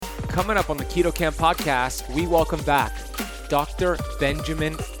Coming up on the Keto Camp podcast, we welcome back Dr.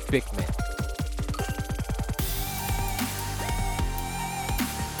 Benjamin Bikman.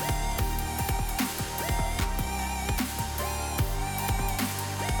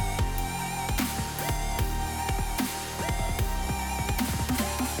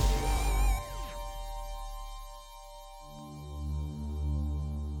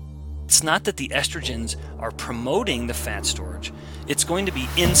 It's not that the estrogens are promoting the fat storage. It's going to be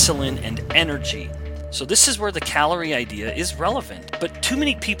insulin and energy. So this is where the calorie idea is relevant. But too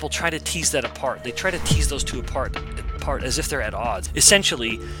many people try to tease that apart. They try to tease those two apart as if they're at odds.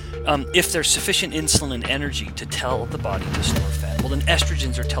 Essentially, if there's sufficient insulin and energy to tell the body to store fat, well then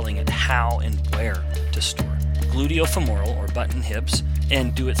estrogens are telling it how and where to store. Gluteofemoral, or button hips,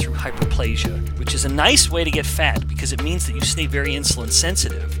 and do it through hyperplasia, which is a nice way to get fat because it means that you stay very insulin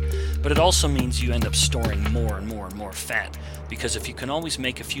sensitive. But it also means you end up storing more and more and more fat, because if you can always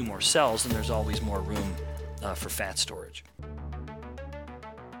make a few more cells, then there's always more room for fat storage.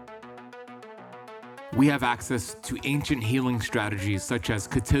 We have access to ancient healing strategies such as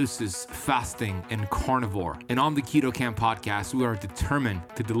ketosis, fasting, and carnivore. And on the Keto Camp podcast, we are determined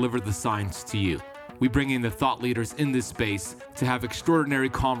to deliver the science to you. We bring in the thought leaders in this space to have extraordinary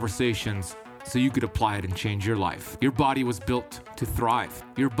conversations so you could apply it and change your life. Your body was built to thrive.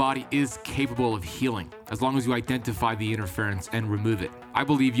 Your body is capable of healing as long as you identify the interference and remove it. I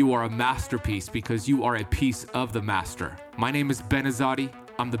believe you are a masterpiece because you are a piece of the master. My name is Ben Azadi.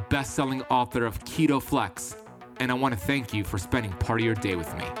 I'm the best-selling author of Keto Flex, and I want to thank you for spending part of your day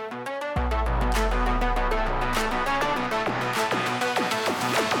with me.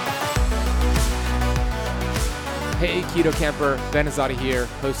 Hey Keto Camper, Ben Azadi here,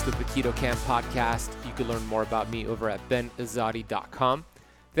 host of the Keto Camp podcast. You can learn more about me over at benazadi.com.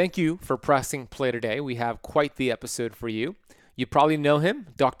 Thank you for pressing play today. We have quite the episode for you. You probably know him,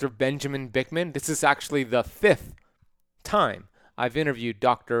 Dr. Benjamin Bikman. This is actually the 5th time I've interviewed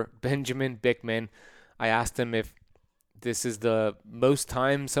Dr. Benjamin Bikman. I asked him if this is the most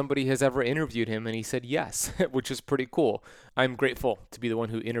time somebody has ever interviewed him, and he said yes, which is pretty cool. I'm grateful to be the one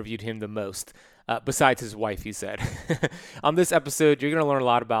who interviewed him the most. Besides his wife, he said. On this episode, you're going to learn a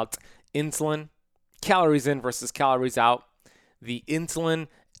lot about insulin, calories in versus calories out, the insulin,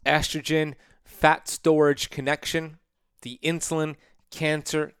 estrogen, fat storage connection, the insulin,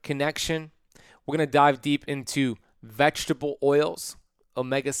 cancer connection. We're going to dive deep into vegetable oils,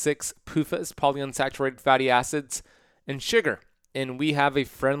 omega-6 PUFAs, polyunsaturated fatty acids, and sugar. And we have a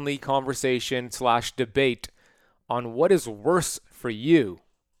friendly conversation / debate on what is worse for you.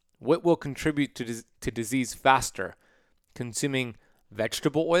 What will contribute to disease faster? Consuming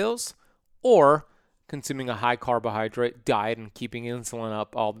vegetable oils or consuming a high carbohydrate diet and keeping insulin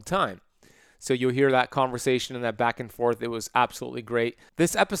up all the time? So you'll hear that conversation and that back and forth. It was absolutely great.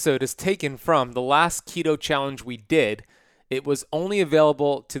 This episode is taken from the last keto challenge we did. It was only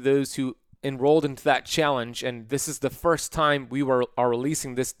available to those who enrolled into that challenge, and this is the first time we are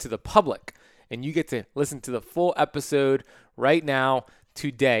releasing this to the public. And you get to listen to the full episode right now,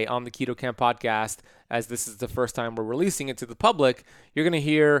 today on the Keto Camp podcast, as this is the first time we're releasing it to the public. You're going to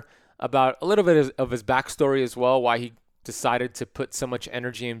hear about a little bit of his backstory as well, why he decided to put so much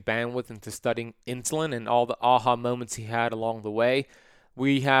energy and bandwidth into studying insulin and all the aha moments he had along the way.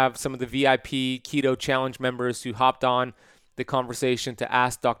 We have some of the VIP Keto Challenge members who hopped on the conversation to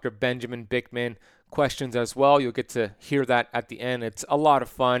ask Dr. Benjamin Bikman questions as well. You'll get to hear that at the end. It's a lot of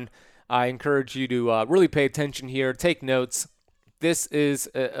fun. I encourage you to really pay attention here, take notes. This is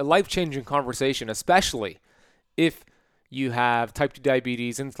a life-changing conversation, especially if you have type 2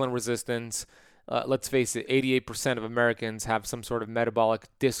 diabetes, insulin resistance. Let's face it, 88% of Americans have some sort of metabolic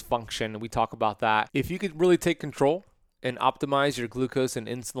dysfunction. We talk about that. If you could really take control and optimize your glucose and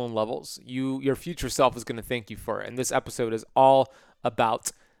insulin levels, your future self is going to thank you for it. And this episode is all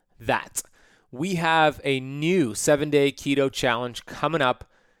about that. We have a new 7-day keto challenge coming up,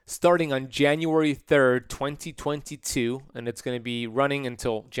 starting on January 3rd, 2022, and it's going to be running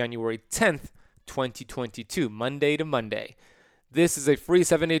until January 10th, 2022, Monday to Monday. This is a free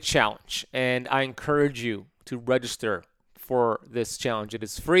 7-day challenge, and I encourage you to register for this challenge. It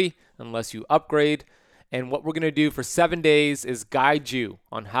is free unless you upgrade, and what we're going to do for 7 days is guide you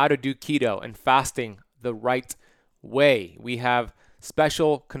on how to do keto and fasting the right way. We have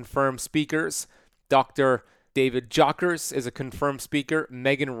special confirmed speakers. Dr. David Jockers is a confirmed speaker.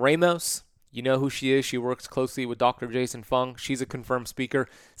 Megan Ramos, you know who she is. She works closely with Dr. Jason Fung. She's a confirmed speaker.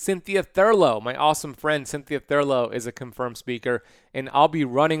 Cynthia Thurlow, my awesome friend Cynthia Thurlow, is a confirmed speaker. And I'll be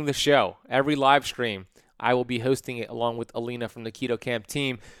running the show. Every live stream, I will be hosting it along with Alina from the Keto Camp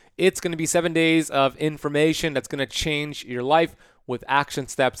team. It's going to be 7 days of information that's going to change your life. with action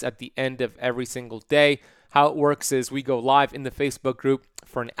steps at the end of every single day. How it works is we go live in the Facebook group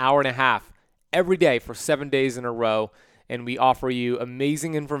for an hour and a half every day for 7 days in a row, and we offer you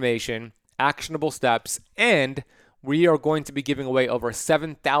amazing information, actionable steps, and we are going to be giving away over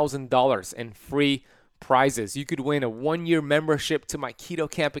 $7,000 in free prizes. You could win a 1-year membership to my Keto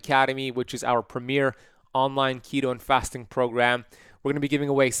Camp Academy, which is our premier online keto and fasting program. We're going to be giving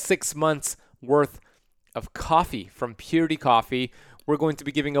away 6 months worth of coffee from Purity Coffee. We're going to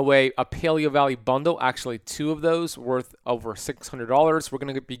be giving away a Paleo Valley bundle, actually 2 of those worth over $600. We're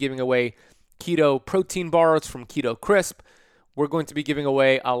going to be giving away keto protein bars from Keto Crisp. We're going to be giving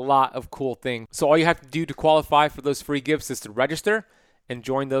away a lot of cool things. So all you have to do to qualify for those free gifts is to register and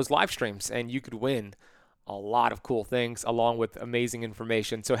join those live streams, and you could win a lot of cool things along with amazing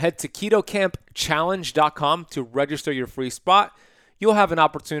information. So head to ketocampchallenge.com to register your free spot. You'll have an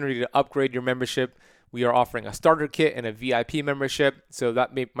opportunity to upgrade your membership. We are offering a starter kit and a VIP membership, so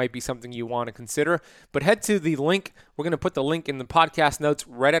that might be something you want to consider. But head to the link. We're going to put the link in the podcast notes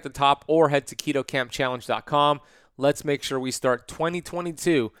right at the top, or head to ketocampchallenge.com. Let's make sure we start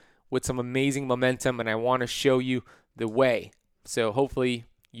 2022 with some amazing momentum, and I want to show you the way. So hopefully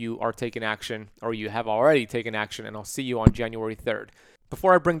you are taking action, or you have already taken action, and I'll see you on January 3rd.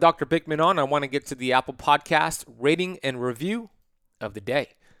 Before I bring Dr. Bikman on, I want to get to the Apple Podcast rating and review of the day.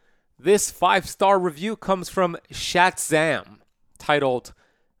 This 5-star review comes from Shatzam, titled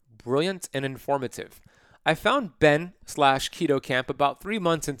Brilliant and Informative. I found Ben/Keto Camp about 3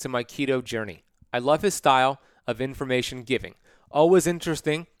 months into my keto journey. I love his style of information giving, always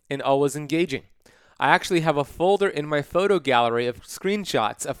interesting and always engaging. I actually have a folder in my photo gallery of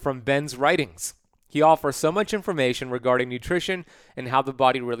screenshots from Ben's writings. He offers so much information regarding nutrition and how the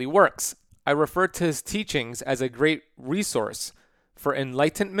body really works. I refer to his teachings as a great resource for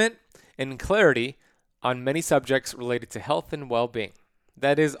enlightenment and clarity on many subjects related to health and well-being.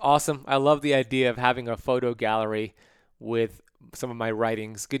 That is awesome. I love the idea of having a photo gallery with some of my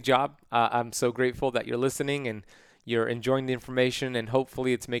writings. Good job. I'm so grateful that you're listening and you're enjoying the information, and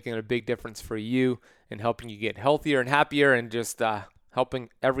hopefully it's making a big difference for you and helping you get healthier and happier, and just helping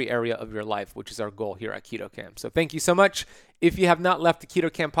every area of your life, which is our goal here at Keto Camp. So thank you so much. If you have not left the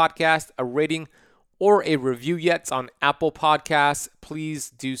Keto Camp podcast a rating or a review yet on Apple Podcasts, please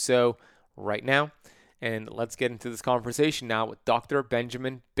do so right now. And let's get into this conversation now with Dr.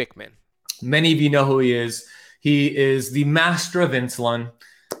 Benjamin Bikman. Many of you know who he is. He is the master of insulin,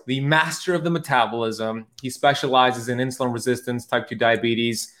 the master of the metabolism. He specializes in insulin resistance, type 2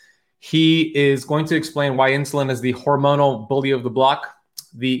 diabetes. He is going to explain why insulin is the hormonal bully of the block,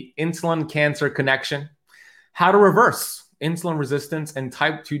 the insulin cancer connection, how to reverse insulin resistance and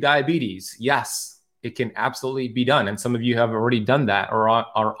type 2 diabetes. Yes, it can absolutely be done. And some of you have already done that or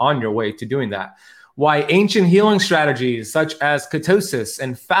are on your way to doing that. Why ancient healing strategies such as ketosis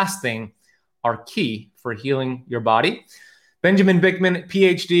and fasting are key for healing your body. Benjamin Bikman,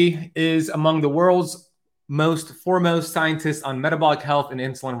 PhD, is among the world's foremost scientists on metabolic health and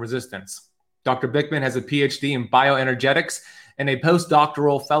insulin resistance. Dr. Bikman has a PhD in bioenergetics and a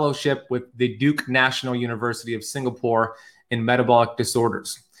postdoctoral fellowship with the Duke National University of Singapore in metabolic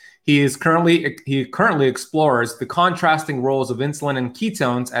disorders. He currently explores the contrasting roles of insulin and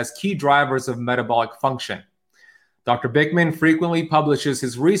ketones as key drivers of metabolic function. Dr. Bikman frequently publishes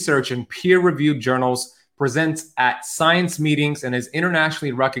his research in peer-reviewed journals, presents at science meetings, and is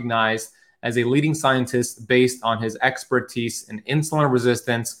internationally recognized as a leading scientist based on his expertise in insulin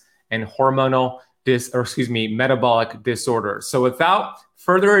resistance and metabolic disorders. So without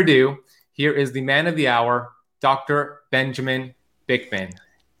further ado, here is the man of the hour, Dr. Benjamin Bikman.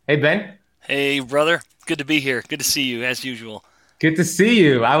 Hey, Ben. Hey, brother. Good to be here. Good to see you, as usual. Good to see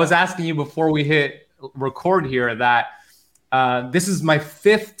you. I was asking you before we hit record here that this is my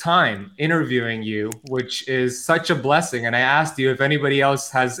 5th time interviewing you, which is such a blessing. And I asked you if anybody else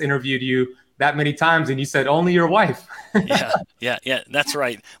has interviewed you that many times, and you said only your wife. Yeah, that's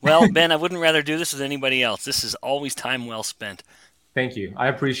right. Well, Ben, I wouldn't rather do this with anybody else. This is always time well spent. Thank you. I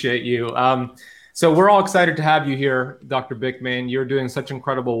appreciate you. So we're all excited to have you here, Dr. Bikman. You're doing such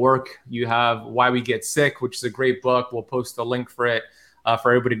incredible work. You have Why We Get Sick, which is a great book. We'll post a link for it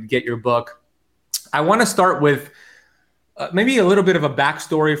for everybody to get your book. I want to start with maybe a little bit of a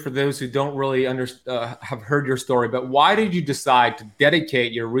backstory for those who don't really have heard your story. But why did you decide to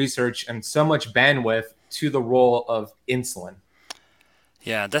dedicate your research and so much bandwidth to the role of insulin?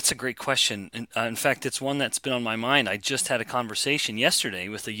 Yeah, that's a great question. In fact, it's one that's been on my mind. I just had a conversation yesterday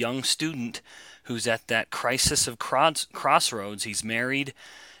with a young student who's at that crisis of crossroads. He's married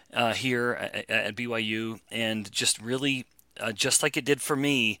here at BYU, and just really, just like it did for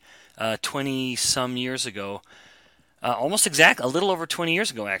me 20-some years ago, almost a little over 20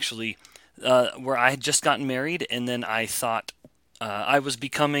 years ago, actually, where I had just gotten married, and then I thought I was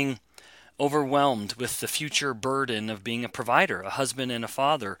becoming overwhelmed with the future burden of being a provider, a husband and a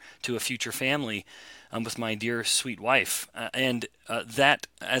father to a future family with my dear sweet wife. And that,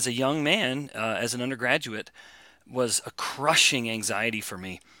 as a young man, as an undergraduate, was a crushing anxiety for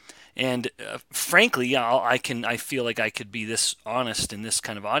me. And frankly, yeah, I feel like I could be this honest in this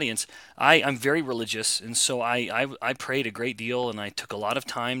kind of audience. I'm very religious, and so I prayed a great deal, and I took a lot of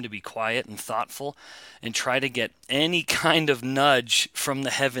time to be quiet and thoughtful, and try to get any kind of nudge from the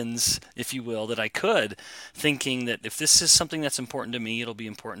heavens, if you will, that I could, thinking that if this is something that's important to me, it'll be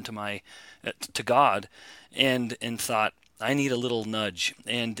important to to God, and thought I need a little nudge,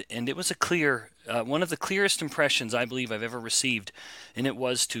 and it was a clear. One of the clearest impressions I believe I've ever received, and it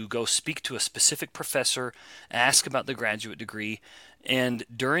was to go speak to a specific professor, ask about the graduate degree, and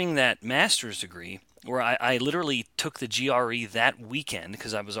during that master's degree, where I literally took the GRE that weekend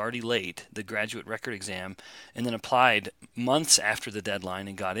because I was already late, the graduate record exam, and then applied months after the deadline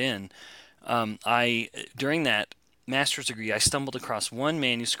and got in. During that master's degree, I stumbled across one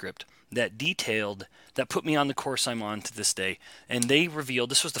manuscript that put me on the course I'm on to this day. And they revealed,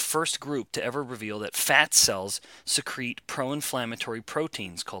 this was the first group to ever reveal that fat cells secrete pro-inflammatory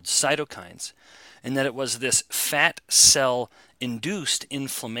proteins called cytokines, and that it was this fat cell induced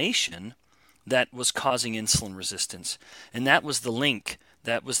inflammation that was causing insulin resistance. And that was the link.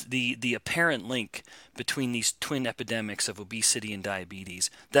 That was the apparent link between these twin epidemics of obesity and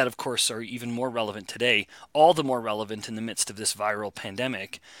diabetes that, of course, are even more relevant today, all the more relevant in the midst of this viral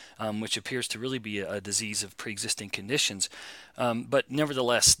pandemic, which appears to really be a disease of pre-existing conditions. But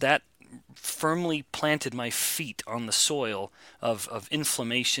nevertheless, that firmly planted my feet on the soil of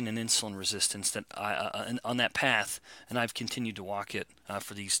inflammation and insulin resistance that on that path, and I've continued to walk it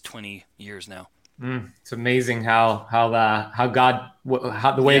for these 20 years now. It's amazing how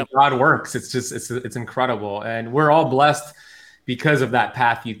the way Yep. God works. It's incredible, and we're all blessed because of that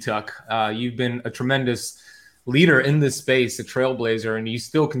path you took. You've been a tremendous leader in this space, a trailblazer, and you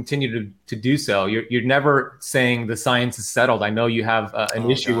still continue to do so. You're never saying the science is settled. I know you have an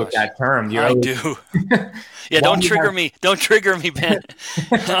issue with that term. I do. Yeah, don't trigger me. Don't trigger me, Ben.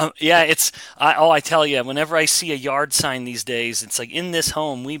 Yeah, I tell you, whenever I see a yard sign these days, it's like, in this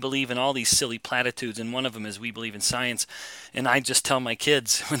home, we believe in all these silly platitudes, and one of them is we believe in science. And I just tell my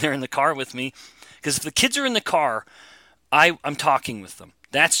kids when they're in the car with me, because if the kids are in the car, I'm talking with them.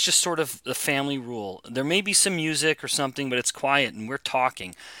 That's just sort of the family rule. There may be some music or something, but it's quiet and we're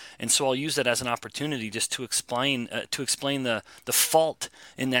talking. And so I'll use that as an opportunity just to explain the fault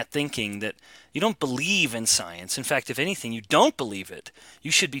in that thinking, that you don't believe in science. In fact, if anything, you don't believe it.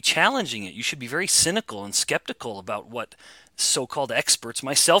 You should be challenging it. You should be very cynical and skeptical about what so-called experts,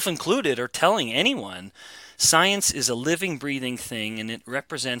 myself included, are telling anyone. Science is a living, breathing thing, and it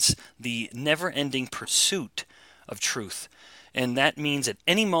represents the never-ending pursuit of truth. And that means at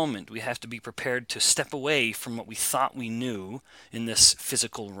any moment we have to be prepared to step away from what we thought we knew in this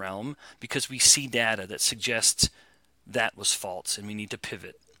physical realm, because we see data that suggests that was false and we need to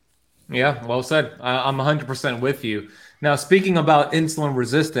pivot. Yeah, well said. I'm 100% with you. Now, speaking about insulin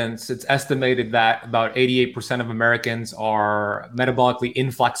resistance, it's estimated that about 88% of Americans are metabolically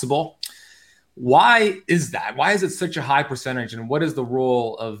inflexible. Why is that? Why is it such a high percentage, and what is the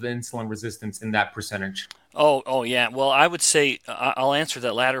role of insulin resistance in that percentage? Oh, yeah. Well, I would say I'll answer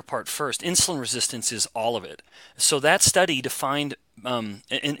that latter part first. Insulin resistance is all of it. So that study defined,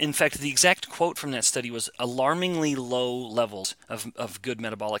 in fact, the exact quote from that study was alarmingly low levels of good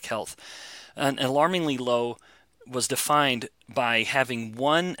metabolic health. And alarmingly low was defined by having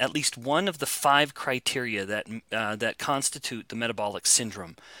at least one of the 5 criteria that constitute the metabolic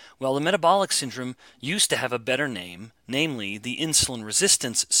syndrome. Well, the metabolic syndrome used to have a better name, namely the insulin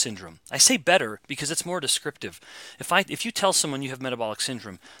resistance syndrome. I say better because it's more descriptive. If you tell someone you have metabolic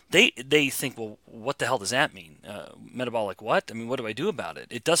syndrome, they think, well, what the hell does that mean? Metabolic what? I mean, what do I do about it?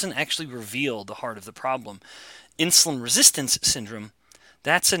 It doesn't actually reveal the heart of the problem. Insulin resistance syndrome,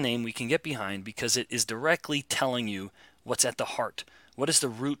 that's a name we can get behind because it is directly telling you what's at the heart. What is the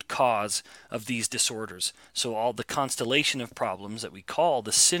root cause of these disorders? So all the constellation of problems that we call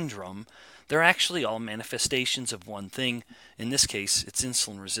the syndrome, they're actually all manifestations of one thing. In this case, it's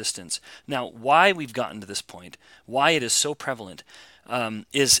insulin resistance. Now, why we've gotten to this point, why it is so prevalent,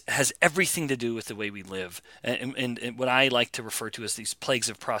 has everything to do with the way we live, and what I like to refer to as these plagues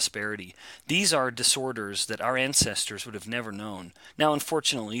of prosperity. These are disorders that our ancestors would have never known. Now,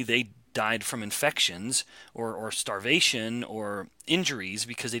 unfortunately, they died from infections or starvation or injuries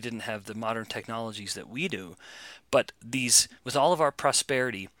because they didn't have the modern technologies that we do. But these, with all of our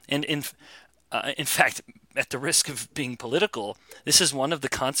prosperity, and in fact, at the risk of being political, this is one of the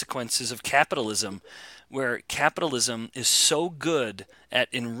consequences of capitalism, where capitalism is so good at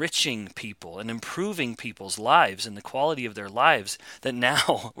enriching people and improving people's lives and the quality of their lives that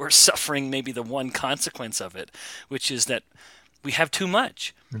now we're suffering maybe the one consequence of it, which is that we have too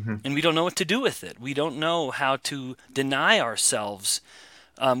much and we don't know what to do with it. We don't know how to deny ourselves.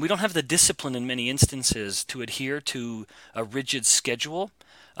 We don't have the discipline in many instances to adhere to a rigid schedule,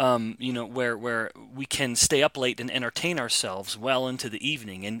 where we can stay up late and entertain ourselves well into the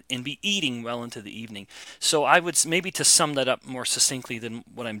evening and be eating well into the evening. So I would maybe, to sum that up more succinctly than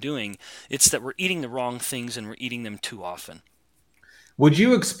what I'm doing, it's that we're eating the wrong things and we're eating them too often. Would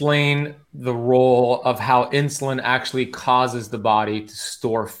you explain the role of how insulin actually causes the body to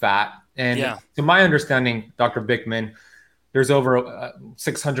store fat? And to my understanding, Dr. Bikman, there's over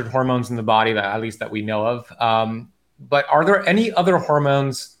 600 hormones in the body, that at least that we know of. But are there any other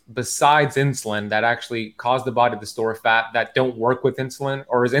hormones besides insulin that actually cause the body to store fat that don't work with insulin?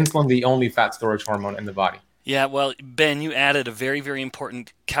 Or is insulin the only fat storage hormone in the body? Yeah, well, Ben, you added a very, very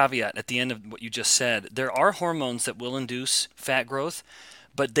important caveat at the end of what you just said. There are hormones that will induce fat growth,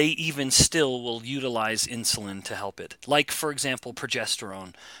 but they even still will utilize insulin to help it. Like, for example,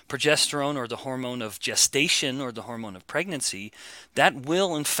 progesterone. Progesterone, or the hormone of gestation or the hormone of pregnancy, that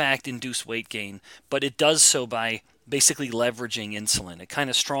will in fact induce weight gain, but it does so by basically leveraging insulin. It kind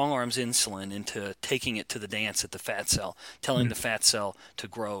of strong arms insulin into taking it to the dance at the fat cell, telling the fat cell to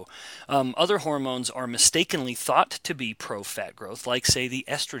grow. Other hormones are mistakenly thought to be pro-fat growth, like, say, the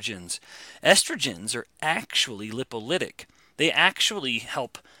estrogens. Estrogens are actually lipolytic. They actually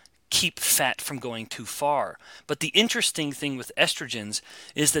help keep fat from going too far. But the interesting thing with estrogens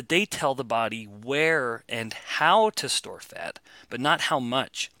is that they tell the body where and how to store fat, but not how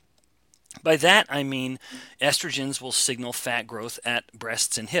much. By that, I mean estrogens will signal fat growth at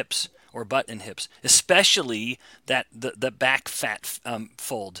breasts and hips, or butt and hips, especially that the back fat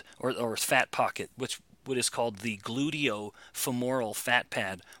fold or fat pocket, which what is called the gluteofemoral fat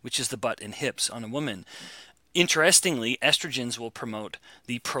pad, which is the butt and hips on a woman. Interestingly, estrogens will promote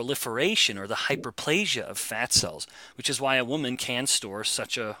the proliferation or the hyperplasia of fat cells, which is why a woman can store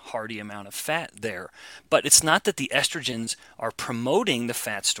such a hearty amount of fat there. But it's not that the estrogens are promoting the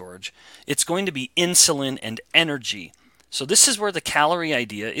fat storage. It's going to be insulin and energy. So this is where the calorie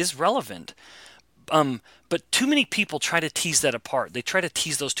idea is relevant. But too many people try to tease that apart. They try to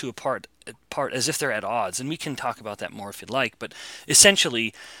tease those two apart as if they're at odds, and we can talk about that more if you'd like. But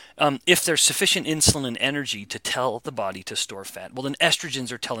essentially, if there's sufficient insulin and energy to tell the body to store fat, well, then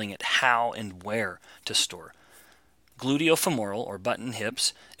estrogens are telling it how and where to store. Gluteofemoral, or butt and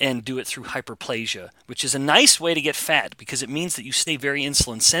hips, and do it through hyperplasia, which is a nice way to get fat because it means that you stay very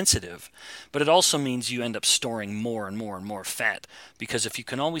insulin sensitive, but it also means you end up storing more and more and more fat, because if you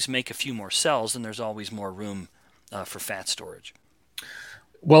can always make a few more cells, then there's always more room for fat storage.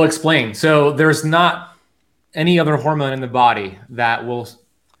 Well explained. So there's not any other hormone in the body that will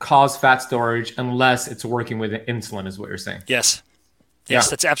cause fat storage unless it's working with insulin, is what you're saying. Yes. Yes,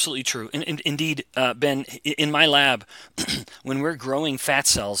 that's absolutely true. Indeed, Ben, in my lab, when we're growing fat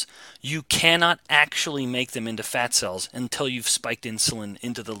cells, you cannot actually make them into fat cells until you've spiked insulin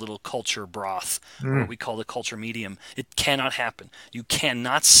into the little culture broth, or what we call the culture medium. It cannot happen. You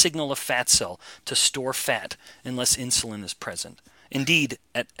cannot signal a fat cell to store fat unless insulin is present. Indeed,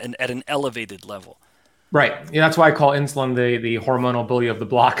 at an elevated level. Right. Yeah, that's why I call insulin the hormonal bully of the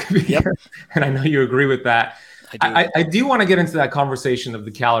block. Yep. And I know you agree with that. I do want to get into that conversation of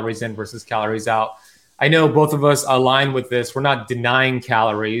the calories in versus calories out. I know both of us align with this. We're not denying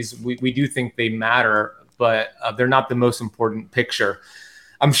calories. We do think they matter, but they're not the most important picture.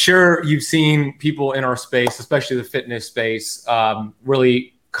 I'm sure you've seen people in our space, especially the fitness space,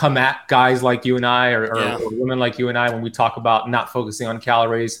 really come at guys like you and I, or women like you and I, when we talk about not focusing on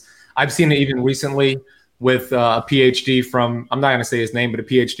calories. I've seen it even recently with a PhD from, I'm not going to say his name, but a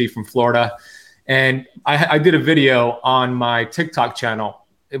PhD from Florida. And I did a video on my TikTok channel.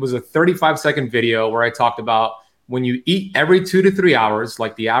 It was a 35-second video where I talked about when you eat every 2 to 3 hours,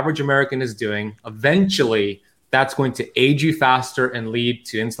 like the average American is doing, eventually that's going to age you faster and lead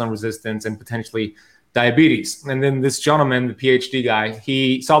to insulin resistance and potentially diabetes. And then this gentleman, the PhD guy,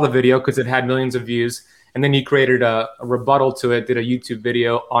 he saw the video because it had millions of views. And then he created a rebuttal to it, did a YouTube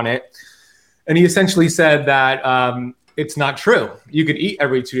video on it. And he essentially said that it's not true. You could eat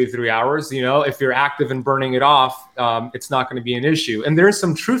every 2 to 3 hours. You know, if you're active and burning it off, it's not going to be an issue. And there's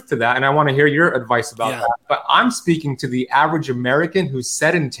some truth to that. And I want to hear your advice about that. But I'm speaking to the average American who's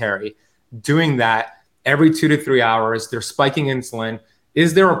sedentary, doing that every 2 to 3 hours. They're spiking insulin.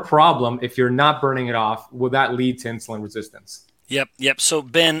 Is there a problem if you're not burning it off? Will that lead to insulin resistance? Yep. So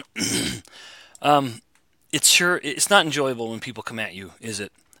Ben, it's not enjoyable when people come at you, is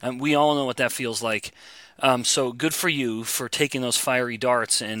it? We all know what that feels like. So good for you for taking those fiery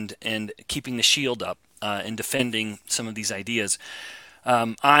darts and keeping the shield up and defending some of these ideas.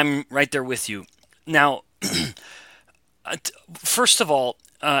 I'm right there with you. Now, first of all,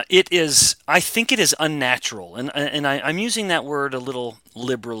 I think it is unnatural, and I'm using that word a little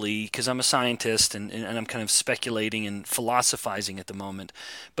liberally because I'm a scientist and I'm kind of speculating and philosophizing at the moment.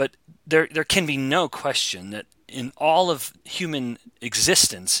 But there can be no question that in all of human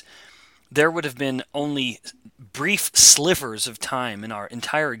existence, there would have been only brief slivers of time in our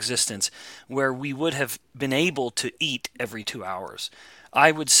entire existence where we would have been able to eat every 2 hours.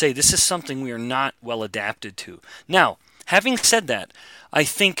 I would say this is something we are not well adapted to. Now, having said that, I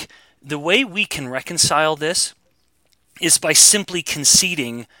think the way we can reconcile this is by simply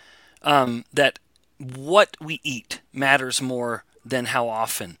conceding that what we eat matters more than how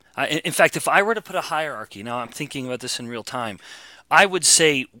often. In fact, if I were to put a hierarchy, now I'm thinking about this in real time, I would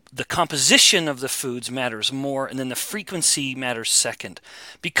say the composition of the foods matters more, and then the frequency matters second.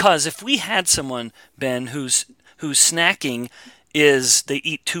 Because if we had someone, Ben, whose snacking is they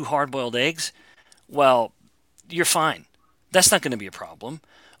eat 2 hard-boiled eggs, well, you're fine. That's not going to be a problem.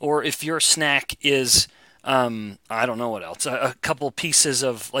 Or if your snack is, I don't know what else, a couple pieces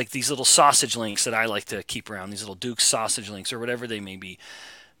of like these little sausage links that I like to keep around, these little Duke's sausage links or whatever they may be,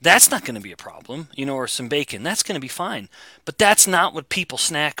 that's not going to be a problem, or some bacon. That's going to be fine. But that's not what people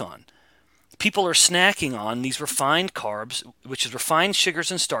snack on. People are snacking on these refined carbs, which is refined sugars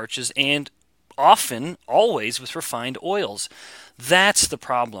and starches, and often, always, with refined oils. That's the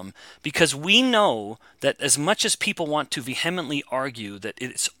problem, because we know that as much as people want to vehemently argue that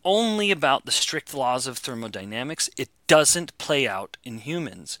it's only about the strict laws of thermodynamics, it doesn't play out in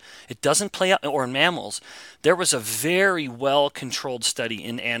humans. It doesn't play out, or in mammals. There was a very well-controlled study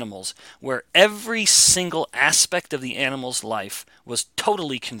in animals where every single aspect of the animal's life was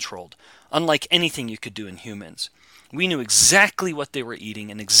totally controlled, unlike anything you could do in humans. We knew exactly what they were eating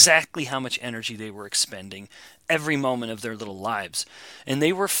and exactly how much energy they were expending every moment of their little lives. And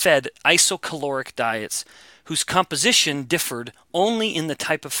they were fed isocaloric diets whose composition differed only in the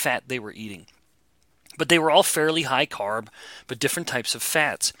type of fat they were eating. But they were all fairly high carb, but different types of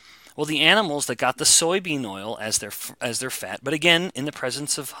fats. Well, the animals that got the soybean oil as their fat, but again, in the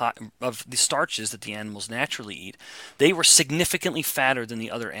presence of the starches that the animals naturally eat, they were significantly fatter than the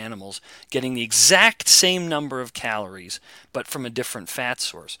other animals, getting the exact same number of calories, but from a different fat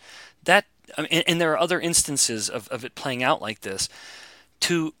source. And there are other instances of it playing out like this.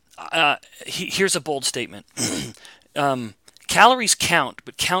 Here's a bold statement. Calories count,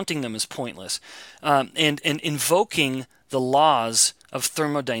 but counting them is pointless. And invoking the laws of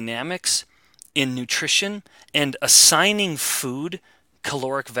thermodynamics in nutrition and assigning food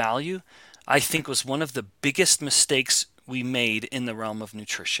caloric value, I think was one of the biggest mistakes we made in the realm of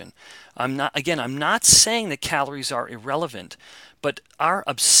nutrition. I'm not saying that calories are irrelevant, but our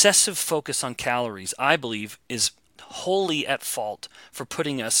obsessive focus on calories, I believe, is wholly at fault for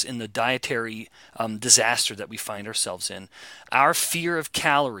putting us in the dietary disaster that we find ourselves in. Our fear of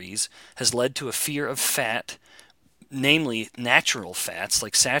calories has led to a fear of fat, namely natural fats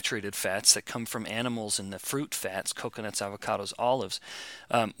like saturated fats that come from animals and the fruit fats, coconuts, avocados, olives.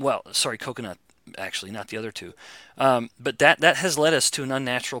 Coconut actually, not the other two. But that has led us to an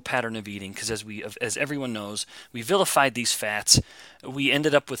unnatural pattern of eating because as everyone knows, we vilified these fats. We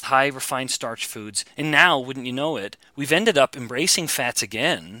ended up with high refined starch foods. And now, wouldn't you know it, we've ended up embracing fats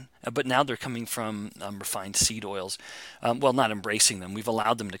again, but now they're coming from refined seed oils. Not embracing them. We've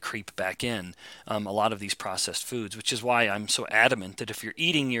allowed them to creep back in, a lot of these processed foods, which is why I'm so adamant that if you're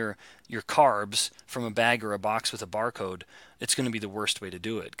eating your carbs from a bag or a box with a barcode, it's going to be the worst way to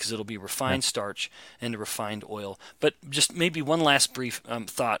do it because it'll be refined starch and a refined oil. But just maybe one last brief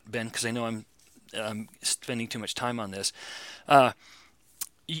thought, Ben, because I know I'm spending too much time on this.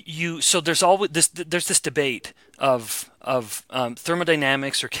 So there's always this debate of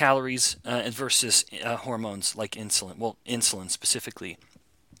thermodynamics or calories versus hormones like insulin. Well, insulin specifically.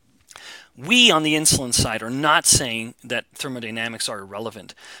 We on the insulin side are not saying that thermodynamics are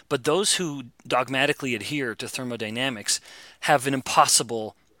irrelevant, but those who dogmatically adhere to thermodynamics have an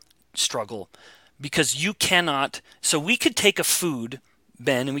impossible struggle because you cannot. So we could take a food,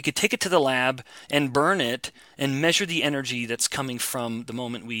 Ben, and we could take it to the lab and burn it and measure the energy that's coming from the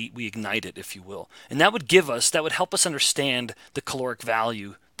moment we ignite it, if you will. And that would help us understand the caloric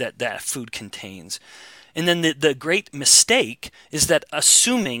value that food contains. And then the great mistake is that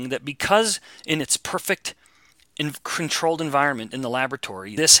assuming that because in its perfect controlled environment in the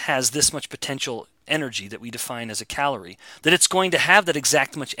laboratory, this has this much potential energy that we define as a calorie, that it's going to have that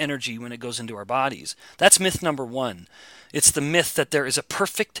exact much energy when it goes into our bodies. That's myth number one. It's the myth that there is a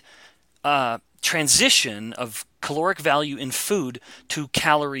perfect transition of caloric value in food to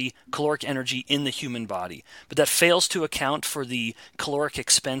caloric energy in the human body. But that fails to account for the caloric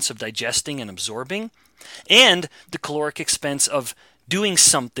expense of digesting and absorbing, and the caloric expense of doing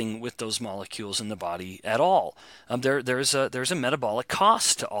something with those molecules in the body at all. There's a metabolic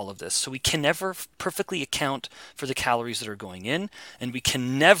cost to all of this. So we can never perfectly account for the calories that are going in, and we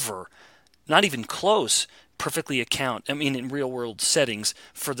can never, not even close, perfectly account, in real world settings,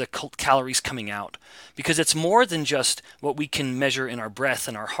 for the calories coming out. Because it's more than just what we can measure in our breath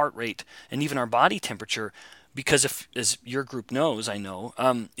and our heart rate and even our body temperature. Because if, as your group knows, I know,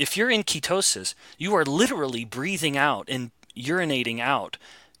 if you're in ketosis, you are literally breathing out and urinating out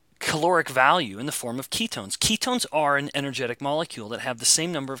caloric value in the form of ketones. Ketones are an energetic molecule that have the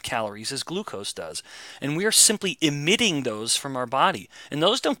same number of calories as glucose does. And we are simply emitting those from our body. And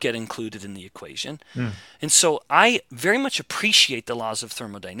those don't get included in the equation. And so I very much appreciate the laws of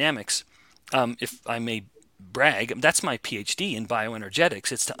thermodynamics. If I may brag, that's my PhD in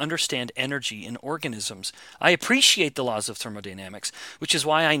bioenergetics. It's to understand energy in organisms. I appreciate the laws of thermodynamics, which is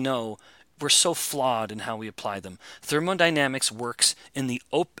why I know we're so flawed in how we apply them. Thermodynamics works in the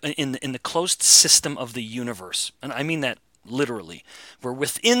in the closed system of the universe, and I mean that literally. Where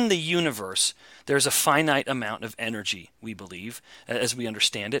within the universe there's a finite amount of energy, we believe, as we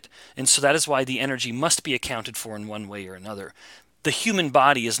understand it, and so that is why the energy must be accounted for in one way or another. The human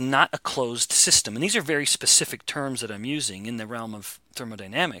body is not a closed system, and these are very specific terms that I'm using in the realm of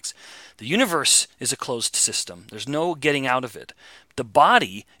thermodynamics. The universe is a closed system. There's no getting out of it. The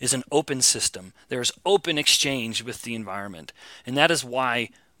body is an open system. There's open exchange with the environment, and that is why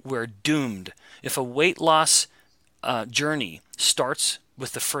we're doomed. If a weight loss journey starts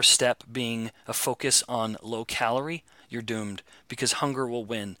with the first step being a focus on low calorie, you're doomed, because hunger will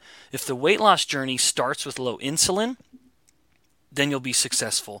win. If the weight loss journey starts with low insulin, then you'll be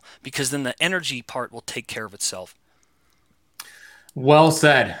successful, because then the energy part will take care of itself. Well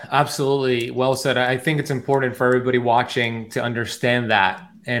said. Absolutely. Well said. I think it's important for everybody watching to understand that.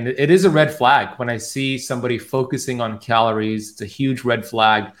 And it is a red flag when I see somebody focusing on calories. It's a huge red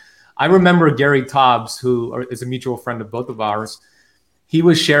flag. I remember Gary Taubes, who is a mutual friend of both of ours. He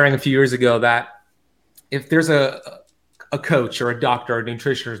was sharing a few years ago that if there's a coach or a doctor, or a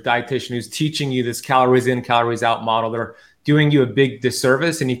nutritionist, or dietitian who's teaching you this calories in, calories out model, they're doing you a big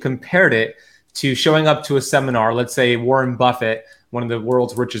disservice. And he compared it to showing up to a seminar. Let's say Warren Buffett, one of the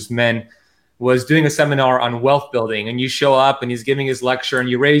world's richest men, was doing a seminar on wealth building, and you show up and he's giving his lecture, and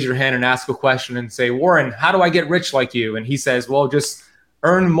you raise your hand and ask a question and say, Warren, how do I get rich like you? And he says, well, just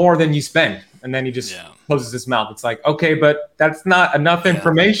earn more than you spend. And then he just closes his mouth. It's like, okay, but that's not enough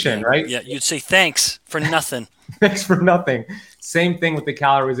information, right? Yeah, you'd say thanks for nothing. Thanks for nothing. Same thing with the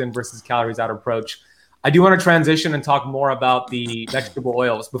calories in versus calories out approach. I do want to transition and talk more about the vegetable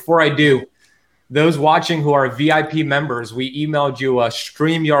oils. Before I do, those watching who are VIP members, we emailed you a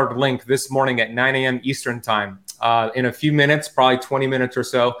StreamYard link this morning at 9 a.m. Eastern time. In a few minutes, probably 20 minutes or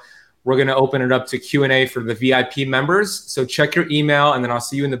so, we're going to open it up to Q&A for the VIP members. So check your email, and then I'll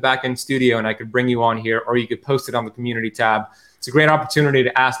see you in the back-end studio, and I could bring you on here, or you could post it on the community tab. It's a great opportunity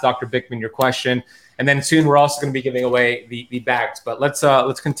to ask Dr. Bikman your question. And then soon we're also going to be giving away the bags. But let's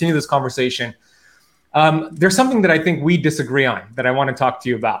continue this conversation. There's something that I think we disagree on that I want to talk to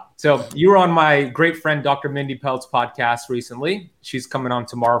you about. So you were on my great friend, Dr. Mindy Pelt's podcast recently. She's coming on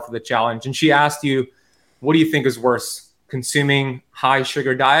tomorrow for the challenge. And she asked you, what do you think is worse, consuming high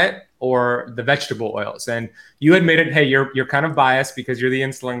sugar diet or the vegetable oils? And you admitted, hey, you're kind of biased because you're the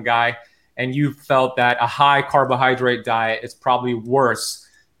insulin guy. And you felt that a high carbohydrate diet is probably worse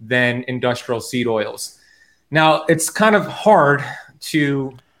than industrial seed oils. Now, it's kind of hard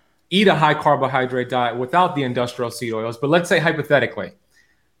to eat a high carbohydrate diet without the industrial seed oils. But let's say hypothetically,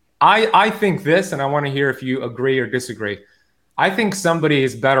 I think this, and I want to hear if you agree or disagree. I think somebody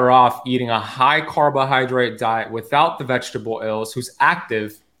is better off eating a high carbohydrate diet without the vegetable oils who's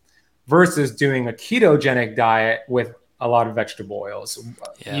active versus doing a ketogenic diet with a lot of vegetable oils.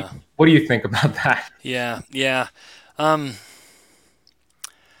 Yeah. What do you think about that? Yeah.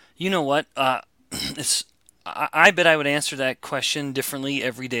 You know what? I bet I would answer that question differently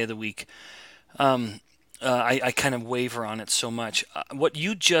every day of the week. I kind of waver on it so much. What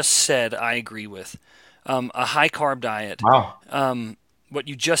you just said, I agree with. A high carb diet. Wow. What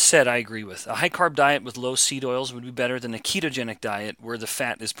you just said, I agree with. A high carb diet with low seed oils would be better than a ketogenic diet where the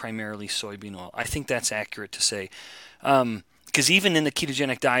fat is primarily soybean oil. I think that's accurate to say. Because even in the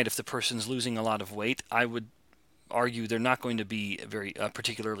ketogenic diet, if the person's losing a lot of weight, I would argue they're not going to be very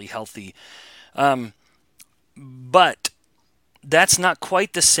particularly healthy. But that's not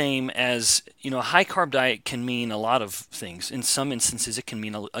quite the same as, a high carb diet can mean a lot of things. In some instances, it can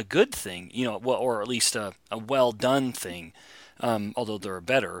mean a good thing, or at least a well done thing, although there are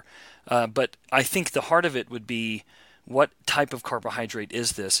better. But I think the heart of it would be, what type of carbohydrate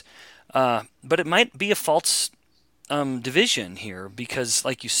is this? But it might be a false division here, because,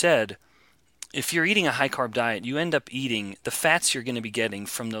 like you said, if you're eating a high carb diet, you end up eating the fats you're going to be getting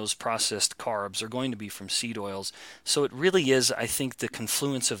from those processed carbs are going to be from seed oils. So it really is, I think, the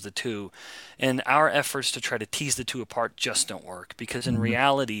confluence of the two. And our efforts to try to tease the two apart just don't work, because in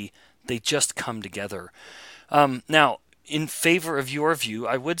reality, they just come together. Now, in favor of your view,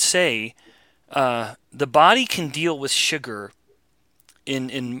 I would say the body can deal with sugar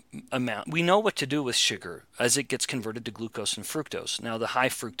in amount. We know what to do with sugar as it gets converted to glucose and fructose. Now, the high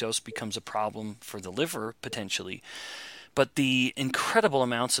fructose becomes a problem for the liver potentially, but the incredible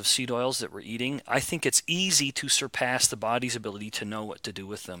amounts of seed oils that we're eating, I think it's easy to surpass the body's ability to know what to do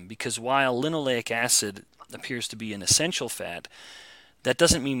with them. Because while linoleic acid appears to be an essential fat, that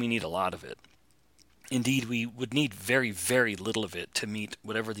doesn't mean we need a lot of it. Indeed, we would need very, very little of it to meet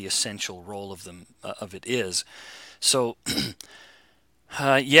whatever the essential role of it is. So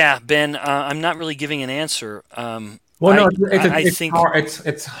yeah, Ben, I'm not really giving an answer. Well, no, I it's think hard.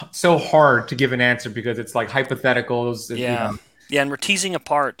 It's so hard to give an answer because it's like hypotheticals. yeah, yeah, and we're teasing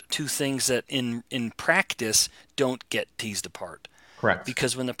apart two things that in practice don't get teased apart. Correct.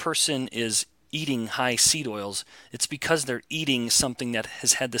 Because when the person is eating high seed oils, it's because they're eating something that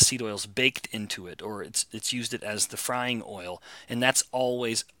has had the seed oils baked into it, or it's used it as the frying oil, and that's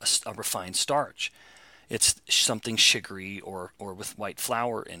always a refined starch. It's something sugary or with white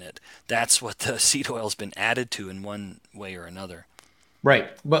flour in it. That's what the seed oil's been added to in one way or another.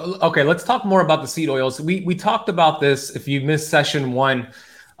 Right. But okay, let's talk more about the seed oils. We talked about this. If you missed session 1,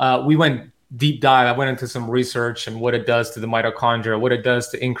 we went deep dive. I went into some research and what it does to the mitochondria, what it does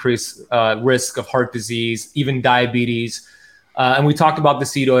to increase risk of heart disease, even diabetes. And we talked about the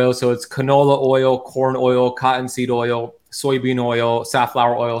seed oil. So it's canola oil, corn oil, cottonseed oil, soybean oil,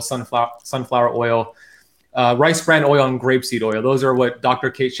 safflower oil, sunflower oil, rice bran oil, and grapeseed oil. Those are what Dr.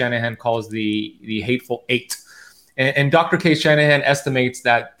 Kate Shanahan calls the hateful eight. And Dr. Kate Shanahan estimates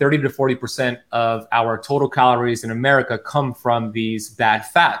that 30 to 40% of our total calories in America come from these bad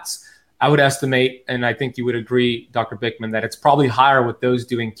fats. I would estimate, and I think you would agree, Dr. Bikman, that it's probably higher with those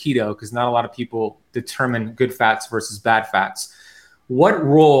doing keto, because not a lot of people determine good fats versus bad fats. What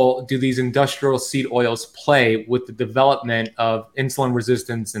role do these industrial seed oils play with the development of insulin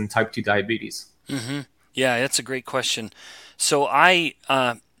resistance and type 2 diabetes? Mm-hmm. Yeah, that's a great question. So I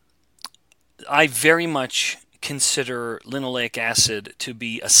very much consider linoleic acid to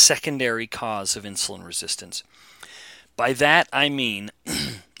be a secondary cause of insulin resistance. By that I mean,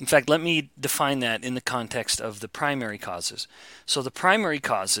 in fact, let me define that in the context of the primary causes. So the primary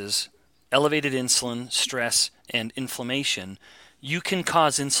causes, elevated insulin, stress, and inflammation, you can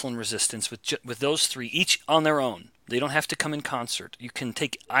cause insulin resistance with those three, each on their own. They don't have to come in concert. You can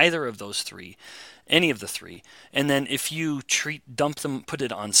take either of those three, any of the three, and then if you dump them, put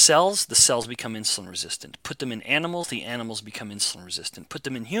it on cells, the cells become insulin resistant. Put them in animals, the animals become insulin resistant. Put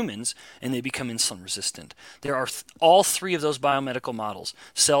them in humans, and they become insulin resistant. There are all three of those biomedical models,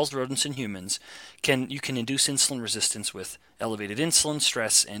 cells, rodents, and humans, you can induce insulin resistance with elevated insulin,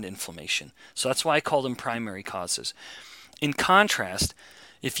 stress, and inflammation. So that's why I call them primary causes. In contrast,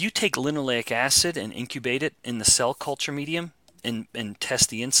 if you take linoleic acid and incubate it in the cell culture medium and test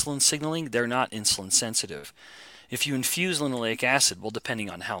the insulin signaling, they're not insulin sensitive. If you infuse linoleic acid, well,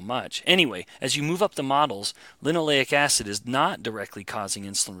 depending on how much. Anyway, as you move up the models, linoleic acid is not directly causing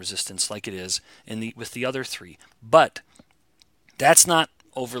insulin resistance like it is with the other three. But that's not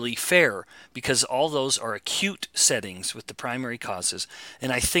overly fair, because all those are acute settings with the primary causes. And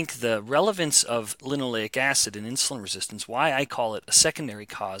I think the relevance of linoleic acid in insulin resistance, why I call it a secondary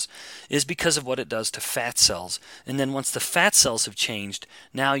cause, is because of what it does to fat cells. And then once the fat cells have changed,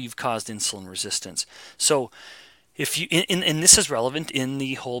 now you've caused insulin resistance. So if you and this is relevant in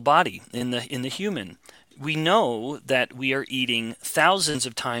the whole body, in the human. We know that we are eating thousands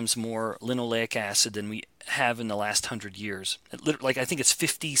of times more linoleic acid than we have in the last 100 years. Like, I think it's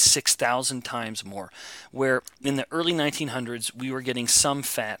 56,000 times more, where in the early 1900s we were getting some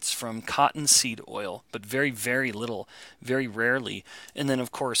fats from cottonseed oil, but very, very little, very rarely. And then,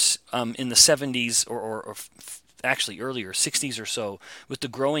 of course, in the 70s or actually earlier, 60s or so, with the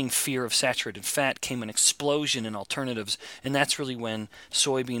growing fear of saturated fat came an explosion in alternatives, and that's really when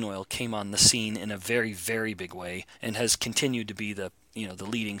soybean oil came on the scene in a very, very big way and has continued to be the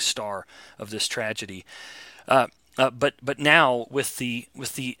leading star of this tragedy. But now with the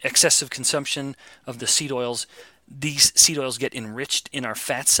excessive consumption of the seed oils, these seed oils get enriched in our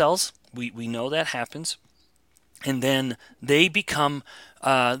fat cells. We know that happens, and then they become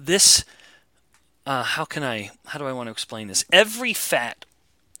this. How do I want to explain this? Every fat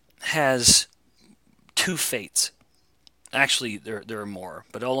has two fates. Actually, there are more,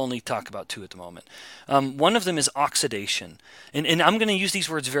 but I'll only talk about two at the moment. One of them is oxidation. And I'm going to use these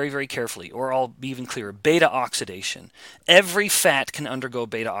words very, very carefully, or I'll be even clearer. Beta oxidation. Every fat can undergo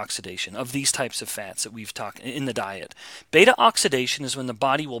beta oxidation of these types of fats that we've talked in the diet. Beta oxidation is when the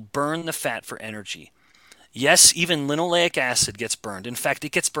body will burn the fat for energy. Yes, even linoleic acid gets burned. In fact,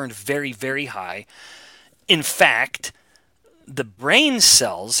 it gets burned very, very high. In fact, the brain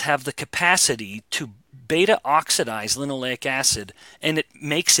cells have the capacity to beta oxidize linoleic acid, and it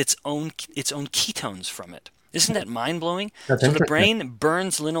makes its own ketones from it. Isn't that mind-blowing? So the brain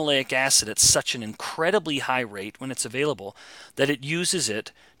burns linoleic acid at such an incredibly high rate when it's available that it uses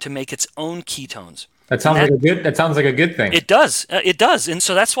it to make its own ketones. That sounds like a good thing. It does. It does. And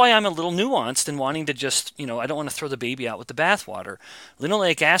so that's why I'm a little nuanced in wanting to just, I don't want to throw the baby out with the bathwater.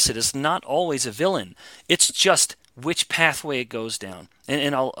 Linoleic acid is not always a villain. It's just which pathway it goes down.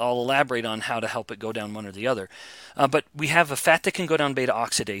 And I'll elaborate on how to help it go down one or the other. But we have a fat that can go down beta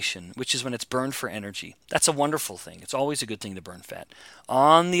oxidation, which is when it's burned for energy. That's a wonderful thing. It's always a good thing to burn fat.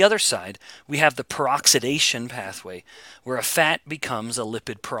 On the other side, we have the peroxidation pathway, where a fat becomes a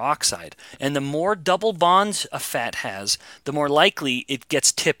lipid peroxide. And the more double bonds a fat has, the more likely it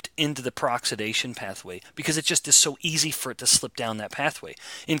gets tipped into the peroxidation pathway, because it just is so easy for it to slip down that pathway.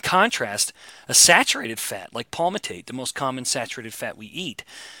 In contrast, a saturated fat, like palmitate, the most common saturated fat we eat,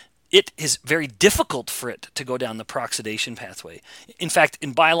 it is very difficult for it to go down the peroxidation pathway. In fact,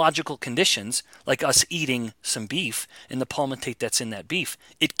 in biological conditions, like us eating some beef and the palmitate that's in that beef,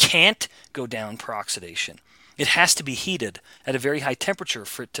 it can't go down peroxidation. It has to be heated at a very high temperature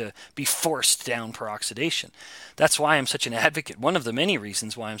for it to be forced down peroxidation. That's why I'm such an advocate. One of the many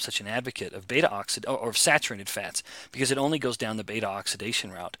reasons why I'm such an advocate of beta or saturated fats, because it only goes down the beta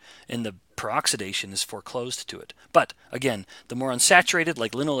oxidation route, and the peroxidation is foreclosed to it. But again, the more unsaturated,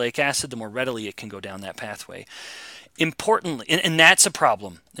 like linoleic acid, the more readily it can go down that pathway. Importantly, and that's a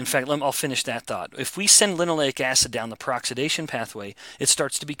problem. In fact, I'll finish that thought. If we send linoleic acid down the peroxidation pathway, it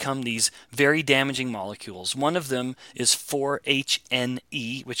starts to become these very damaging molecules. One of them is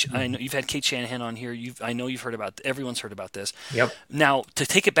 4-HNE, which I know you've had Kate Shanahan on here. I know you've heard about. Everyone's heard about this. Yep. Now, to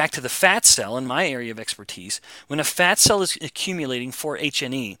take it back to the fat cell, in my area of expertise, when a fat cell is accumulating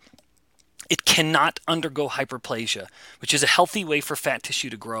 4-HNE, it cannot undergo hyperplasia, which is a healthy way for fat tissue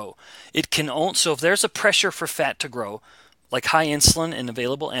to grow. So if there's a pressure for fat to grow, like high insulin and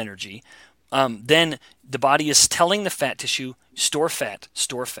available energy, then the body is telling the fat tissue, store fat,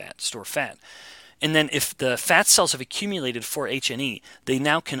 store fat, store fat. And then if the fat cells have accumulated 4-HNE, they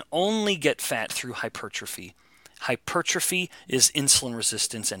now can only get fat through hypertrophy. Hypertrophy is insulin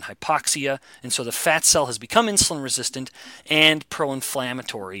resistance and hypoxia, and so the fat cell has become insulin resistant and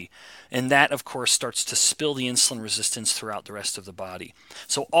pro-inflammatory, and that of course starts to spill the insulin resistance throughout the rest of the body.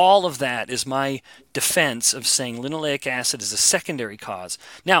 So all of that is my defense of saying linoleic acid is a secondary cause.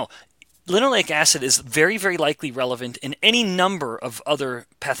 Now, linoleic acid is very, very likely relevant in any number of other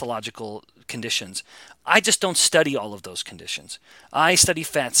pathological conditions. I just don't study all of those conditions. I study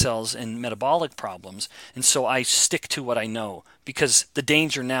fat cells and metabolic problems, and so I stick to what I know, because the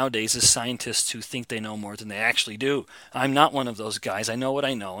danger nowadays is scientists who think they know more than they actually do. I'm not one of those guys. I know what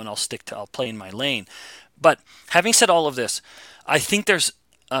I know, and I'll play in my lane. But having said all of this, I think there's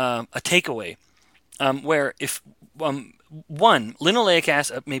a takeaway where if one, linoleic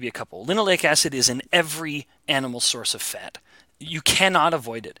acid, maybe a couple. Linoleic acid is in every animal source of fat. You cannot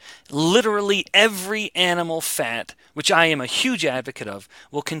avoid it. Literally every animal fat, which I am a huge advocate of,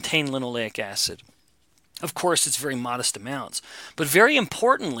 will contain linoleic acid. Of course, it's very modest amounts. But very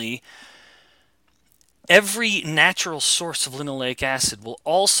importantly, every natural source of linoleic acid will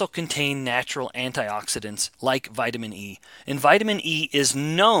also contain natural antioxidants like vitamin E. And vitamin E is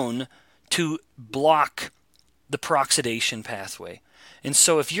known to block the peroxidation pathway. And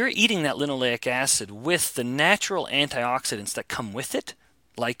so if you're eating that linoleic acid with the natural antioxidants that come with it,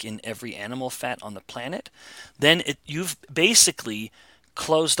 like in every animal fat on the planet, then you've basically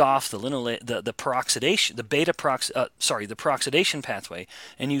closed off the peroxidation, the peroxidation pathway,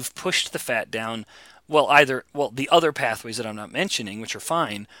 and you've pushed the fat down. The other pathways that I'm not mentioning, which are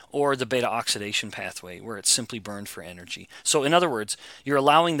fine, or the beta oxidation pathway, where it's simply burned for energy. So in other words, you're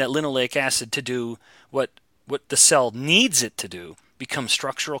allowing that linoleic acid to do what the cell needs it to do, become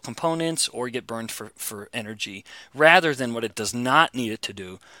structural components or get burned for energy, rather than what it does not need it to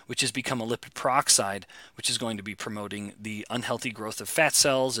do, which is become a lipid peroxide, which is going to be promoting the unhealthy growth of fat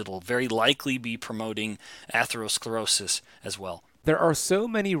cells. It'll very likely be promoting atherosclerosis as well. There are so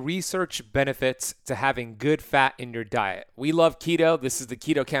many research benefits to having good fat in your diet. We love keto. This is the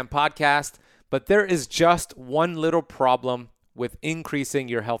Keto Camp podcast, but there is just one little problem with increasing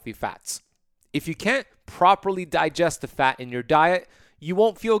your healthy fats. If you can't properly digest the fat in your diet, you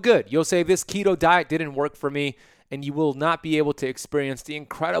won't feel good. You'll say this keto diet didn't work for me, and you will not be able to experience the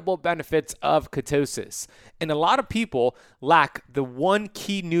incredible benefits of ketosis. And a lot of people lack the one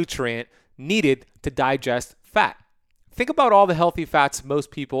key nutrient needed to digest fat. Think about all the healthy fats most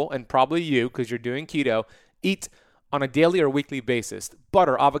people, and probably you, because you're doing keto, eat on a daily or weekly basis.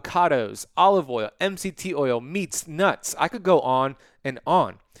 Butter, avocados, olive oil, MCT oil, meats, nuts. I could go on and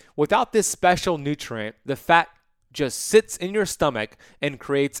on. Without this special nutrient, the fat just sits in your stomach and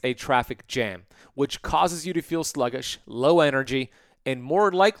creates a traffic jam, which causes you to feel sluggish, low energy, and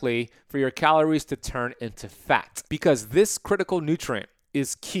more likely for your calories to turn into fat. Because this critical nutrient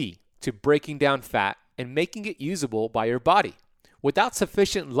is key to breaking down fat and making it usable by your body. Without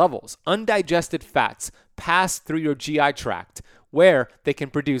sufficient levels, undigested fats pass through your GI tract, where they can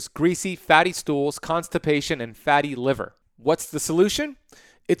produce greasy, fatty stools, constipation, and fatty liver. What's the solution?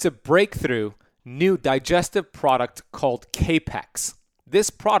 It's a breakthrough new digestive product called Capex. This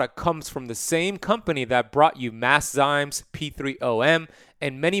product comes from the same company that brought you Masszymes, P3OM,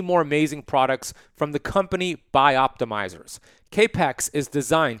 and many more amazing products from the company Bioptimizers. Capex is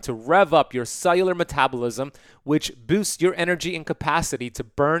designed to rev up your cellular metabolism, which boosts your energy and capacity to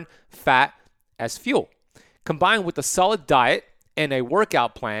burn fat as fuel. Combined with a solid diet and a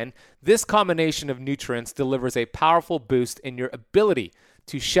workout plan, this combination of nutrients delivers a powerful boost in your ability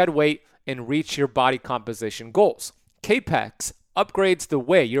to shed weight and reach your body composition goals. Capex upgrades the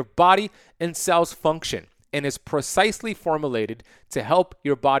way your body and cells function and is precisely formulated to help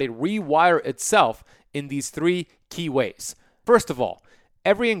your body rewire itself in these three key ways. First of all,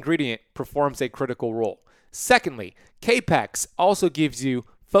 every ingredient performs a critical role. Secondly, Capex also gives you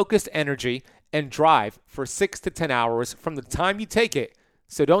focused energy and drive for 6 to 10 hours from the time you take it,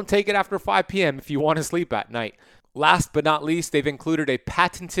 so don't take it after 5 p.m. if you want to sleep at night. Last but not least, they've included a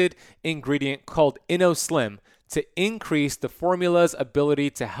patented ingredient called InnoSlim to increase the formula's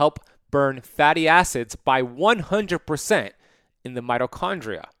ability to help burn fatty acids by 100% in the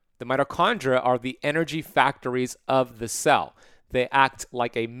mitochondria. The mitochondria are the energy factories of the cell. They act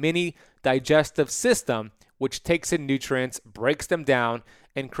like a mini digestive system which takes in nutrients, breaks them down,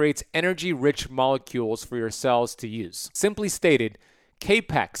 and creates energy-rich molecules for your cells to use. Simply stated,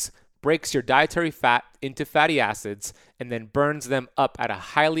 Capex breaks your dietary fat into fatty acids and then burns them up at a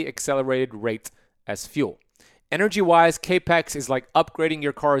highly accelerated rate as fuel. Energy-wise, Capex is like upgrading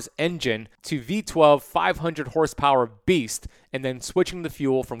your car's engine to V12 500 horsepower beast and then switching the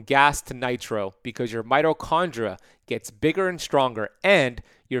fuel from gas to nitro because your mitochondria gets bigger and stronger and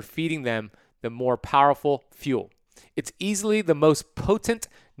you're feeding them the more powerful fuel. It's easily the most potent,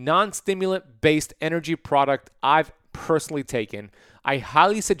 non-stimulant-based energy product I've personally taken. I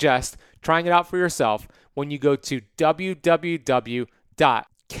highly suggest trying it out for yourself when you go to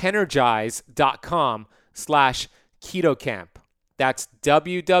www.kenergize.com/ketocamp. That's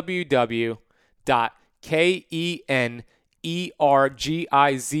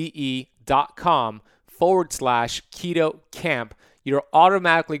www.kenergize.com/ketocamp. You're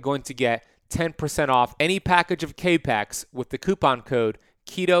automatically going to get 10% off any package of Capex with the coupon code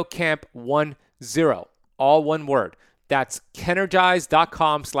KETOCAMP10, all one word. That's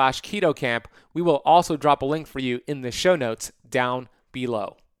kenergize.com/ketocamp. We will also drop a link for you in the show notes down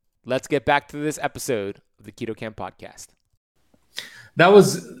below. Let's get back to this episode of the Keto Camp podcast. That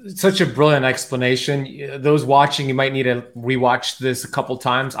was such a brilliant explanation. Those watching, you might need to rewatch this a couple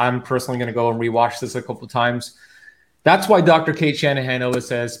times. I'm personally going to go and rewatch this a couple times. That's why Dr. Kate Shanahan always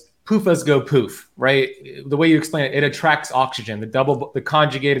says, PUFAs go poof, right? The way you explain it, it attracts oxygen. The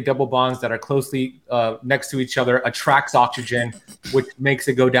conjugated double bonds that are closely next to each other attracts oxygen, which makes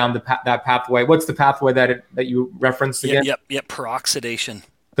it go down that pathway. What's the pathway that you referenced again? Yep. Peroxidation.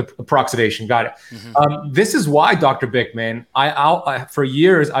 The peroxidation, got it. Mm-hmm. This is why, Dr. Bikman, I for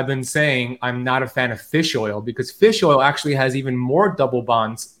years I've been saying I'm not a fan of fish oil because fish oil actually has even more double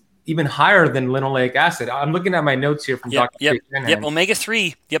bonds even higher than linoleic acid. I'm looking at my notes here from Dr. Yep.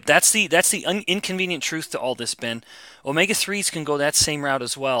 Omega-3. Yep. That's the inconvenient truth to all this, Ben. Omega-3s can go that same route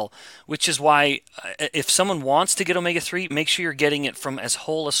as well, which is why if someone wants to get omega-3, make sure you're getting it from as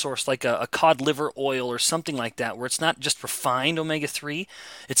whole a source like a cod liver oil or something like that, where it's not just refined omega-3.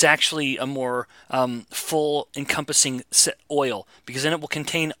 It's actually a more full, encompassing oil, because then it will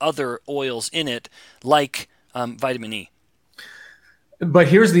contain other oils in it, like vitamin E. But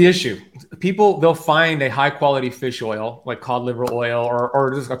here's the issue. They'll find a high quality fish oil, like cod liver oil,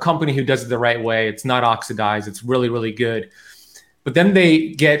 or just a company who does it the right way. It's not oxidized. It's really, really good. But then they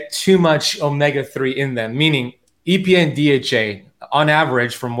get too much omega-3 in them, meaning EPA and DHA, on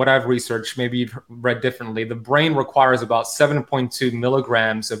average, from what I've researched, maybe you've read differently, the brain requires about 7.2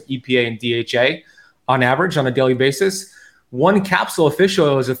 milligrams of EPA and DHA on average on a daily basis. One capsule of fish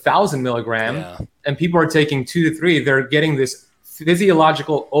oil is 1,000 milligrams, and people are taking 2 to 3. They're getting this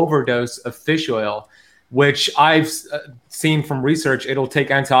physiological overdose of fish oil, which I've seen from research. It'll take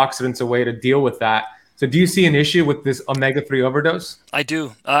antioxidants away to deal with that. So do you see an issue with this omega-3 overdose? I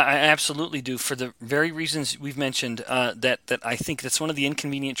do. I absolutely do, for the very reasons we've mentioned, that I think that's one of the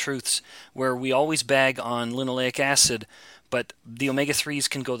inconvenient truths, where we always bag on linoleic acid, but the omega-3s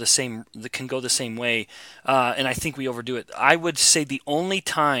can go the same way, and I think we overdo it. I would say the only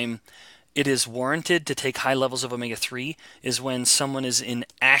time it is warranted to take high levels of omega-3 is when someone is in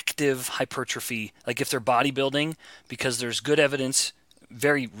active hypertrophy, like if they're bodybuilding, because there's good evidence,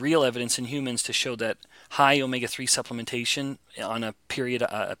 very real evidence in humans to show that high omega-3 supplementation on a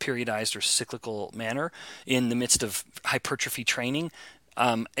periodized or cyclical manner in the midst of hypertrophy training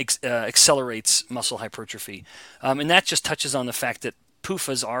accelerates muscle hypertrophy. And that just touches on the fact that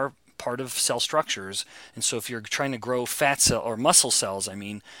PUFAs are part of cell structures, and so if you're trying to grow fat cell or muscle cells,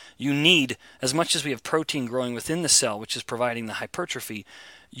 you need, as much as we have protein growing within the cell, which is providing the hypertrophy,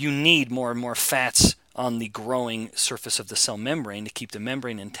 you need more and more fats on the growing surface of the cell membrane to keep the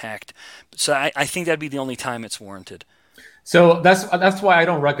membrane intact. So I think that'd be the only time it's warranted. So that's why I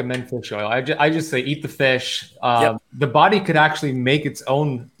don't recommend fish oil. I just say eat the fish. The body could actually make its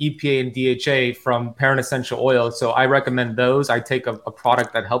own EPA and DHA from parent essential oils. So I recommend those. I take a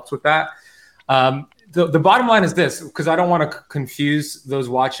product that helps with that. The bottom line is this, because I don't want to confuse those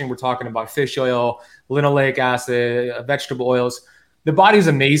watching. We're talking about fish oil, linoleic acid, vegetable oils. The body's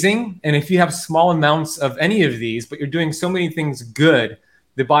amazing. And if you have small amounts of any of these, but you're doing so many things good,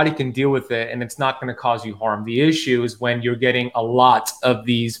 the body can deal with it and it's not going to cause you harm. The issue is when you're getting a lot of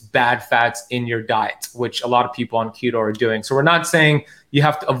these bad fats in your diet, which a lot of people on keto are doing. So we're not saying you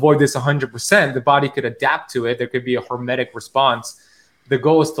have to avoid this 100%. The body could adapt to it. There could be a hormetic response. The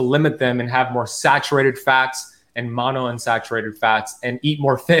goal is to limit them and have more saturated fats and monounsaturated fats, and eat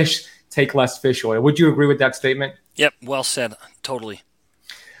more fish, take less fish oil. Would you agree with that statement? Yep, well said. Totally.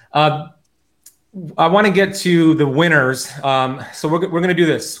 I want to get to the winners. So we're going to do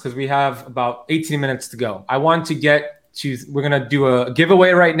this because we have about 18 minutes to go. We're going to do a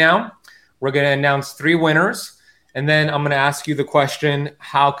giveaway right now. We're going to announce 3 winners. And then I'm going to ask you the question,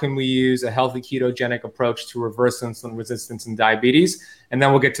 how can we use a healthy ketogenic approach to reverse insulin resistance and diabetes? And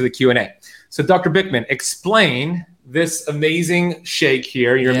then we'll get to the Q&A. So Dr. Bikman, explain this amazing shake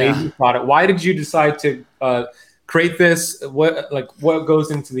here, your amazing product. Why did you decide to create this? What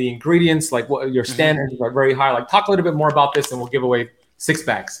goes into the ingredients? Like, what your standards are very high. Like, talk a little bit more about this, and we'll give away 6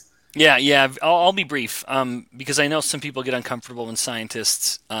 bags. Yeah. I'll be brief, because I know some people get uncomfortable when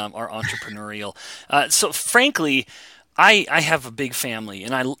scientists are entrepreneurial. So frankly, I have a big family,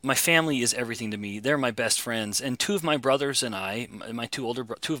 and my family is everything to me. They're my best friends, and 2 of my brothers and I, two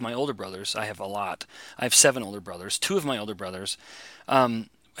of my older brothers, I have a lot. I have 7 older brothers. 2 of my older brothers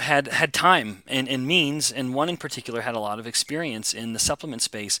had time and means, and one in particular had a lot of experience in the supplement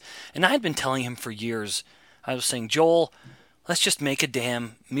space. And I had been telling him for years, I was saying, Joel, let's just make a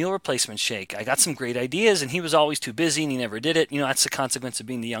damn meal replacement shake. I got some great ideas, and he was always too busy and he never did it. That's the consequence of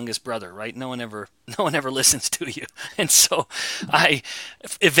being the youngest brother, right? No one ever listens to you. And so I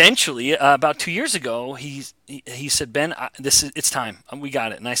eventually, about 2 years ago, he said, Ben, it's time. We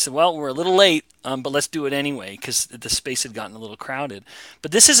got it. And I said, well, we're a little late, but let's do it anyway, because the space had gotten a little crowded.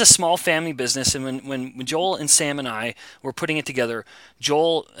 But this is a small family business, and when Joel and Sam and I were putting it together,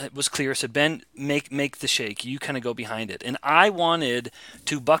 Joel was clear, said, Ben, make the shake. You kind of go behind it. And I wanted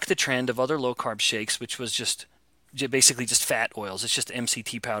to buck the trend of other low-carb shakes, which was basically just fat oils. It's just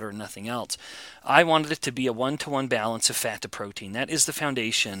MCT powder and nothing else. I wanted it to be a 1-to-1 balance of fat to protein. That is the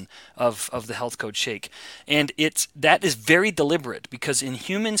foundation of the Health Code shake. And that is very deliberate, because in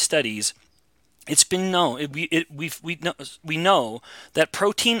human studies, It's been known. We know that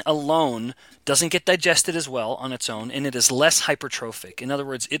protein alone doesn't get digested as well on its own, and it is less hypertrophic. In other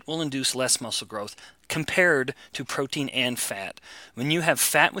words, it will induce less muscle growth compared to protein and fat. When you have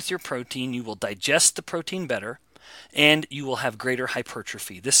fat with your protein, you will digest the protein better, and you will have greater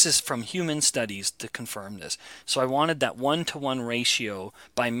hypertrophy. This is from human studies to confirm this. So I wanted that 1-to-1 ratio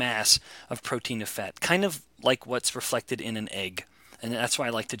by mass of protein to fat, kind of like what's reflected in an egg. And that's why I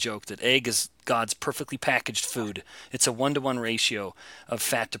like to joke that egg is God's perfectly packaged food. It's a 1-to-1 ratio of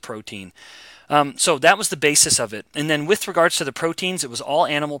fat to protein. So that was the basis of it. And then with regards to the proteins, it was all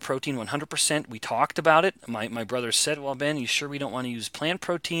animal protein, 100%. We talked about it. My brother said, well, Ben, you sure we don't want to use plant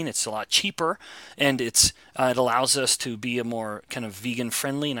protein? It's a lot cheaper, and it allows us to be a more kind of vegan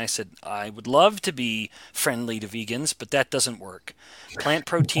friendly. And I said, I would love to be friendly to vegans, but that doesn't work. Plant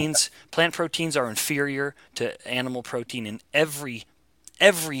proteins are inferior to animal protein in every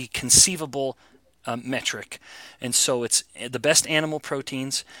conceivable metric. And so it's the best animal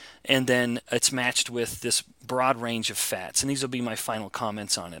proteins, and then it's matched with this broad range of fats. And these will be my final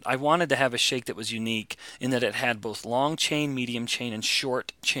comments on it. I wanted to have a shake that was unique in that it had both long chain, medium chain, and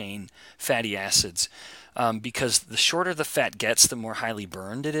short chain fatty acids. Because the shorter the fat gets, the more highly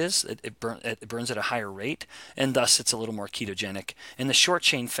burned it is. It burns at a higher rate, and thus it's a little more ketogenic. And the short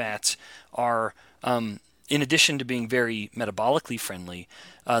chain fats are in addition to being very metabolically friendly,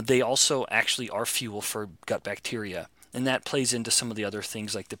 they also actually are fuel for gut bacteria. And that plays into some of the other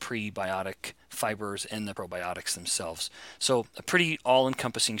things like the prebiotic fibers and the probiotics themselves. So a pretty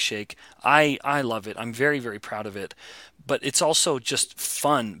all-encompassing shake. I love it. I'm very, very proud of it. But it's also just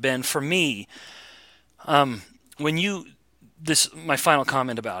fun. Ben, for me, my final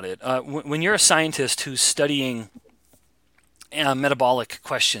comment about it, when you're a scientist who's studying metabolic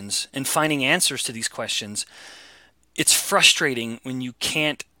questions and finding answers to these questions, it's frustrating when you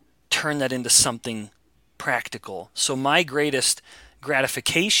can't turn that into something practical. So my greatest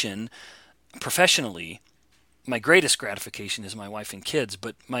gratification professionally, my greatest gratification is my wife and kids,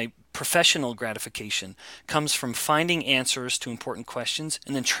 but my professional gratification comes from finding answers to important questions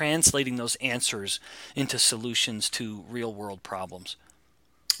and then translating those answers into solutions to real world problems.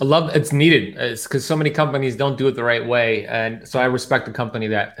 I love it's needed. It's because so many companies don't do it the right way. And so I respect a company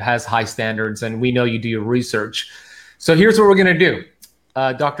that has high standards, and we know you do your research. So here's what we're going to do.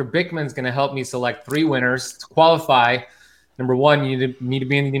 Dr. Bikman is going to help me select 3 winners to qualify. Number 1, you need to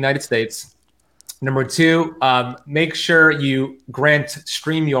be in the United States. Number 2, make sure you grant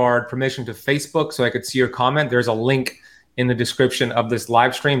StreamYard permission to Facebook so I could see your comment. There's a link in the description of this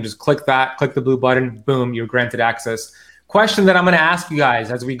live stream. Just click that, click the blue button, boom, you're granted access. Question that I'm going to ask you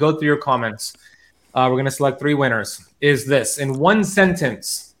guys as we go through your comments, we're going to select 3 winners, is this. In 1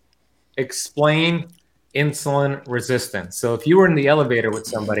 sentence, explain insulin resistance. So if you were in the elevator with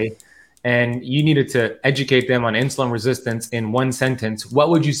somebody and you needed to educate them on insulin resistance in 1 sentence, what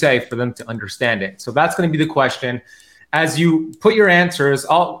would you say for them to understand it? So that's going to be the question. As you put your answers,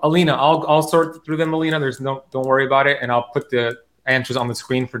 I'll sort through them, Alina. Don't worry about it. And I'll put the answers on the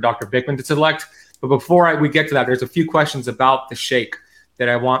screen for Dr. Bikman to select. But before we get to that, there's a few questions about the shake that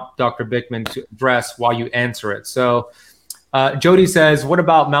I want Dr. Bikman to address while you answer it. So Jody says, what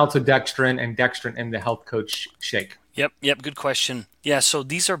about maltodextrin and dextrin in the Health Coach shake? Yep, good question. Yeah, so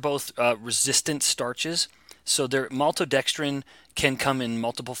these are both resistant starches. So maltodextrin can come in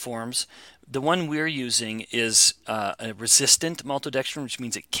multiple forms. The one we're using is a resistant maltodextrin, which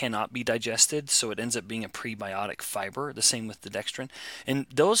means it cannot be digested, so it ends up being a prebiotic fiber, the same with the dextrin. And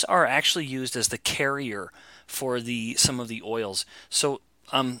those are actually used as the carrier for some of the oils. So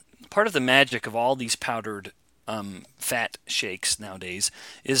part of the magic of all these powdered fat shakes nowadays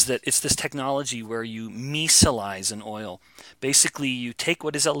is that it's this technology where you micelize an oil. Basically, you take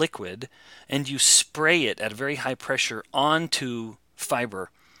what is a liquid and you spray it at a very high pressure onto fiber,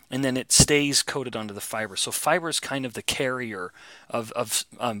 and then it stays coated onto the fiber. So fiber is kind of the carrier of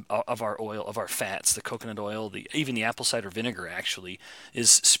our oil, of our fats. The coconut oil, even the apple cider vinegar actually is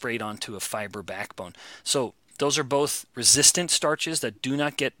sprayed onto a fiber backbone. So those are both resistant starches that do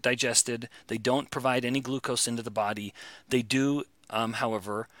not get digested. They don't provide any glucose into the body. They do,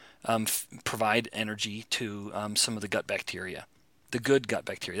 however, provide energy to some of the gut bacteria, the good gut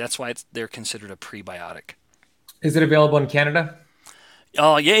bacteria. That's why they're considered a prebiotic. Is it available in Canada?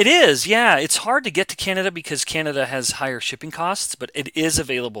 Oh, yeah, it is. Yeah, it's hard to get to Canada because Canada has higher shipping costs, but it is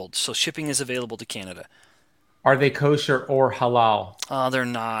available. So shipping is available to Canada. Are they kosher or halal? They're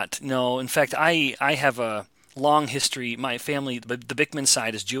not. No. In fact, I have a long history. My family, the Bikman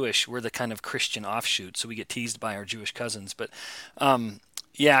side is Jewish. We're the kind of Christian offshoot, so we get teased by our Jewish cousins. But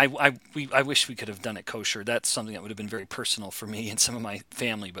Yeah, I wish we could have done it kosher. That's something that would have been very personal for me and some of my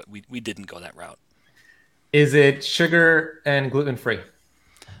family, but we didn't go that route. Is it sugar and gluten free?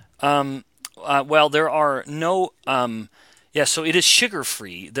 Well, there are no. Yeah, so it is sugar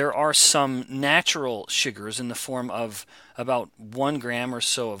free. There are some natural sugars in the form of about 1 gram or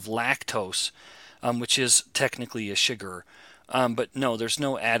so of lactose, which is technically a sugar. But no, there's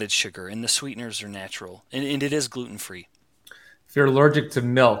no added sugar, and the sweeteners are natural, and it is gluten free. If you're allergic to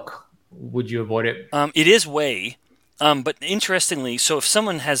milk, would you avoid it? It is whey. But interestingly, so if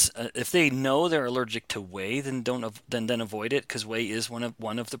someone has, if they know they're allergic to whey, then then avoid it because whey is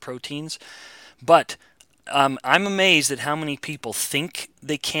one of the proteins. But I'm amazed at how many people think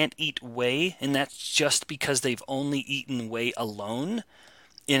they can't eat whey, and that's just because they've only eaten whey alone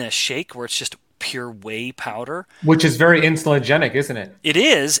in a shake where it's just pure whey powder. Which is very insulinogenic, isn't it? It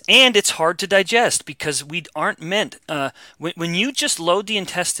is, and it's hard to digest because we aren't meant. When you just load the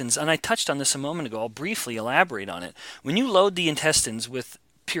intestines, and I touched on this a moment ago, I'll briefly elaborate on it. When you load the intestines with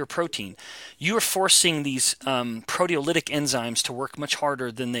pure protein, you are forcing these proteolytic enzymes to work much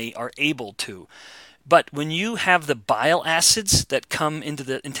harder than they are able to. But when you have the bile acids that come into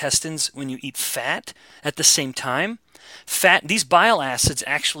the intestines when you eat fat at the same time, these bile acids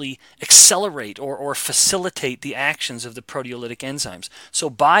actually accelerate or facilitate the actions of the proteolytic enzymes. So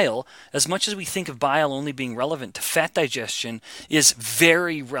bile, as much as we think of bile only being relevant to fat digestion, is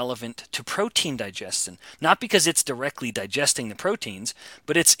very relevant to protein digestion. Not because it's directly digesting the proteins,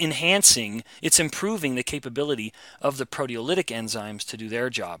 but it's improving the capability of the proteolytic enzymes to do their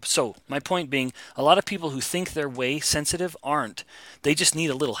job. So my point being, a lot of people who think they're whey sensitive aren't. They just need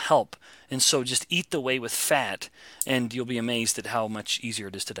a little help. And so just eat the whey with fat, and you'll be amazed at how much easier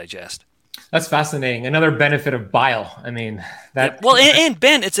it is to digest. That's fascinating. Another benefit of bile. I mean, that. Yeah. Well, and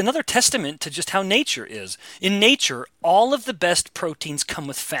Ben, it's another testament to just how nature is. In nature, all of the best proteins come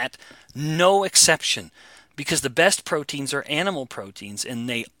with fat, no exception, because the best proteins are animal proteins, and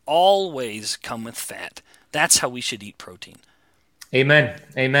they always come with fat. That's how we should eat protein. Amen.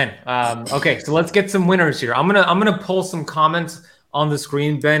 Amen. Okay, so let's get some winners here. I'm gonna pull some comments on the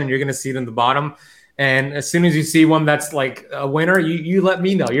screen, Ben, and you're gonna see it in the bottom. And as soon as you see one that's like a winner, you let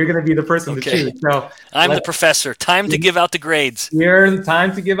me know. You're gonna be the person to choose. So I'm the professor. Time to give out the grades. Here's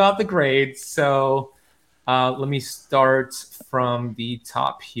time to give out the grades. So let me start from the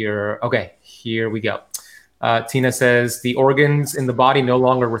top here. Okay, here we go. Tina says the organs in the body no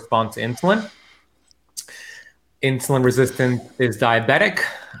longer respond to insulin. Insulin resistant is diabetic.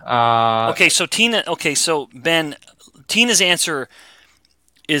 So Ben, Tina's answer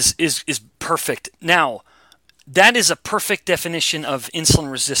is perfect. Now, that is a perfect definition of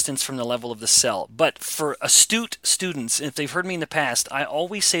insulin resistance from the level of the cell. But for astute students, if they've heard me in the past, I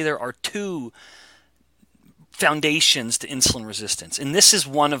always say there are two foundations to insulin resistance, and this is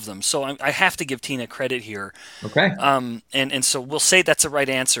one of them. So I have to give Tina credit here. Okay. And so we'll say that's the right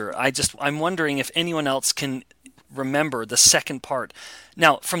answer. I'm wondering if anyone else can remember the second part.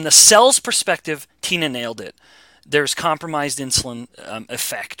 Now, from the cell's perspective, Tina nailed it. There's compromised insulin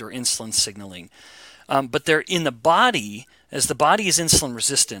effect or insulin signaling. But there in the body, as the body is insulin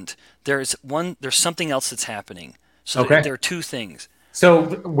resistant, there's something else that's happening. So there are two things. So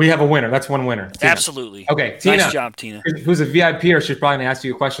we have a winner. That's one winner. Tina. Absolutely. Okay, Tina. Nice job, Tina. Who's a VIP or she's probably going to ask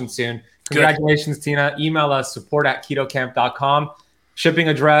you a question soon. Congratulations, Good. Tina. Email us support@ketocamp.com, shipping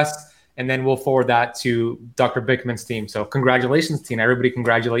address, and then we'll forward that to Dr. Bikman's team. So congratulations, Tina. Everybody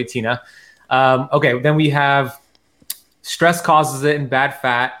congratulate Tina. Okay, then we have stress causes it in bad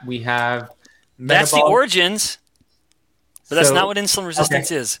fat. We have that's the origins, but that's not what insulin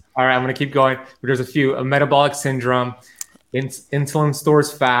resistance is. All right, I'm going to keep going. There's a few. A metabolic syndrome. Insulin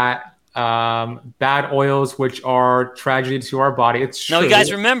stores fat, bad oils, which are tragedy to our body. It's true. Now, you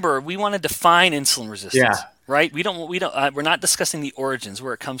guys remember, we want to define insulin resistance, yeah. right? We're not discussing the origins,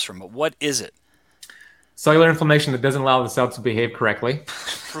 where it comes from, but what is it? Cellular inflammation that doesn't allow the cell to behave correctly.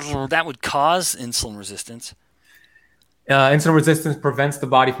 That would cause insulin resistance. Insulin resistance prevents the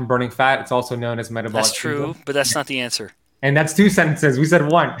body from burning fat. It's also known as metabolic That's true, syndrome. But that's not the answer. And that's two sentences. We said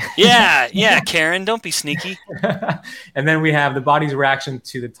one. Yeah, Karen, don't be sneaky. And then we have the body's reaction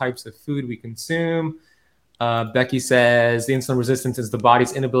to the types of food we consume. Becky says the insulin resistance is the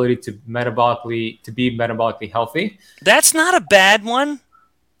body's inability to be metabolically healthy. That's not a bad one.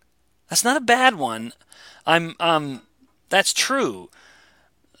 That's true.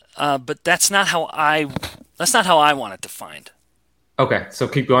 But that's not how I want it defined. Okay, so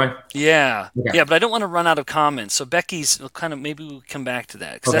keep going. Yeah. Okay. Yeah, but I don't want to run out of comments. So Becky's kind of, maybe we'll come back to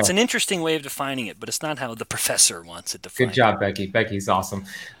that because that's Okay. an interesting way of defining it, but it's not how the professor wants it Good defined. job, Becky. Becky's awesome.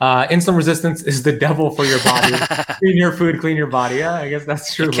 Insulin resistance is the devil for your body. Clean your food, clean your body. Yeah, I guess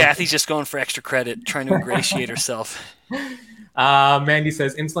that's true. And Kathy's just going for extra credit, trying to ingratiate herself. Mandy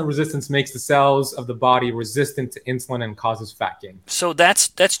says insulin resistance makes the cells of the body resistant to insulin and causes fat gain. So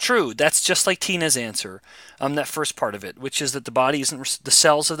that's true. That's just like Tina's answer, that first part of it, which is that the body isn't, the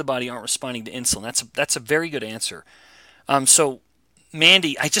cells of the body aren't responding to insulin. That's a very good answer. So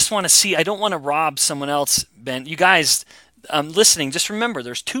Mandy, I just want to see. I don't want to rob someone else, Ben. You guys listening, just remember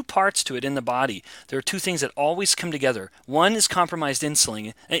there's two parts to it in the body. There are two things that always come together. One is compromised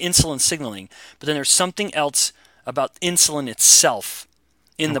insulin signaling, but then there's something else about insulin itself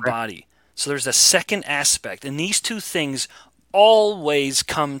in the body. So there's a second aspect, and these two things always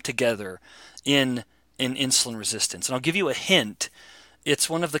come together in insulin resistance. And I'll give you a hint. It's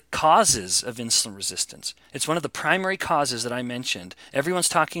one of the causes of insulin resistance. It's one of the primary causes that I mentioned. Everyone's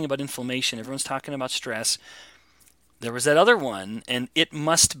talking about inflammation. Everyone's talking about stress. There was that other one, and it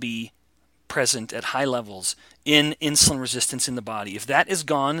must be present at high levels in insulin resistance in the body. If that is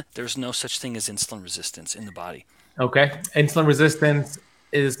gone, there's no such thing as insulin resistance in the body. Okay. Insulin resistance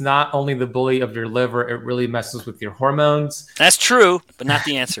is not only the bully of your liver, it really messes with your hormones. That's true, but not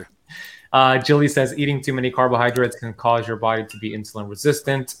the answer. Jilly says eating too many carbohydrates can cause your body to be insulin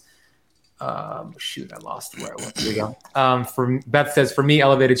resistant. Shoot, I lost where I went. Here we go. Beth says, for me,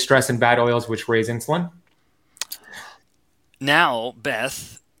 elevated stress and bad oils, which raise insulin. Now,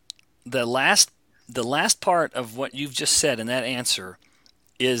 Beth, the last part of what you've just said in that answer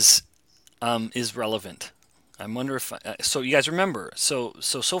is relevant. I wonder if so. You guys remember? So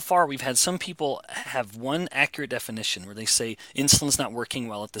far we've had some people have one accurate definition where they say insulin's not working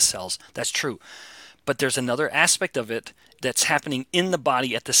well at the cells. That's true, but there's another aspect of it that's happening in the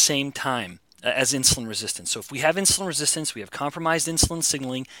body at the same time as insulin resistance. So if we have insulin resistance, we have compromised insulin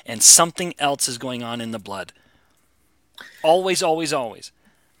signaling, and something else is going on in the blood. Always, always, always.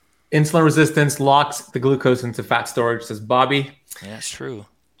 Insulin resistance locks the glucose into fat storage, says Bobby. Yeah, that's true.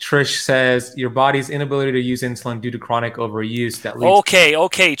 Trish says your body's inability to use insulin due to chronic overuse. That leads.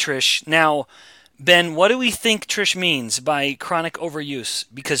 Okay, Trish. Now, Ben, what do we think Trish means by chronic overuse?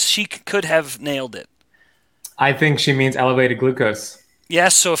 Because she could have nailed it. I think she means elevated glucose.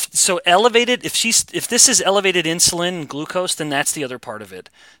 Yes, yeah, so elevated. If this is elevated insulin and glucose, then that's the other part of it.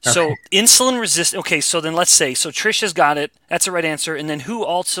 Okay. So insulin resist. Okay, so then let's say Trish has got it. That's the right answer. And then who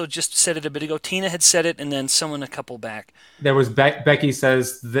also just said it a bit ago? Tina had said it, and then someone a couple back. There was Becky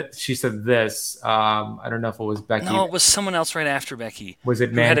says that she said this. I don't know if it was Becky. No, it was someone else right after Becky. Was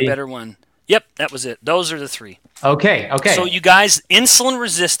it Mandy? Who had a better one? Yep, that was it. Those are the three. Okay. So you guys, insulin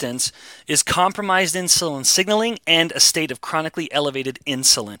resistance is compromised insulin signaling and a state of chronically elevated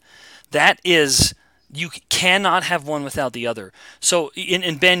insulin. That is, you cannot have one without the other. So,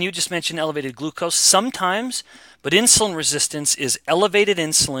 and Ben, you just mentioned elevated glucose sometimes, but insulin resistance is elevated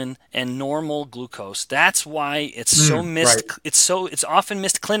insulin and normal glucose. That's why it's so missed. Right. It's often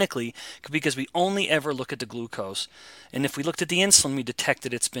missed clinically because we only ever look at the glucose. And if we looked at the insulin, we detect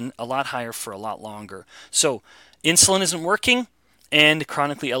that it's been a lot higher for a lot longer. So insulin isn't working and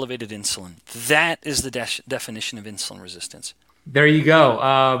chronically elevated insulin. That is the definition of insulin resistance. There you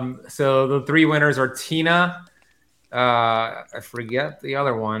go. So the three winners are Tina. I forget the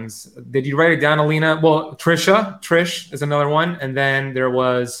other ones. Did you write it down, Alina? Well, Trish is another one. And then there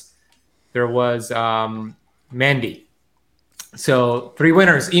was Mandy. So 3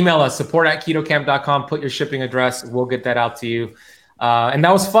 winners. Email us, support@ketocamp.com. Put your shipping address. We'll get that out to you. And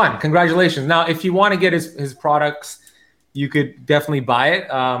that was fun. Congratulations. Now, if you want to get his products, you could definitely buy it.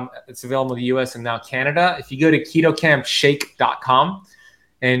 It's available in the US and now Canada. If you go to ketocampshake.com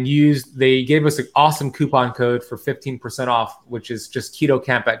and they gave us an awesome coupon code for 15% off, which is just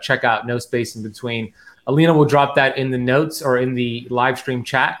KetoCamp at checkout, no space in between. Alina will drop that in the notes or in the live stream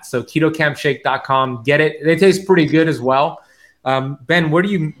chat. So ketocampshake.com, get it. They taste pretty good as well. Ben, what do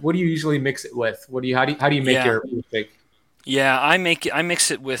you usually mix it with? How do you make your shake? Yeah, I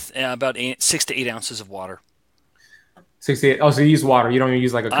mix it with about 6 to 8 ounces of water. 6 to 8. Oh, so you use water. You don't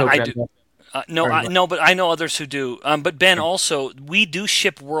use like a coconut. I do. No, but I know others who do. But Ben, also, we do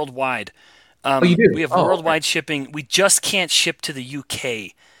ship worldwide. You do? We have worldwide shipping. We just can't ship to the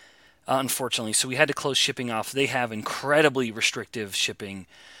UK, unfortunately. So we had to close shipping off. They have incredibly restrictive shipping.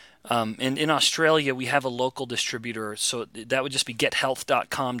 And in Australia, we have a local distributor. So that would just be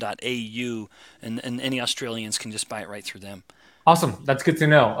gethealth.com.au, and any Australians can just buy it right through them. Awesome. That's good to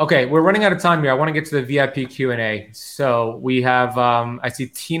know. Okay, we're running out of time here. I want to get to the VIP Q&A. So we have, I see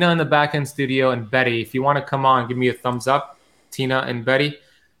Tina in the back end studio and Betty. If you want to come on, give me a thumbs up. Tina and Betty.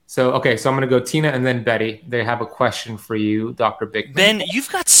 So I'm going to go Tina and then Betty. They have a question for you, Dr. Bikman. Ben,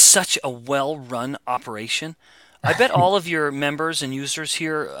 you've got such a well-run operation. I bet all of your members and users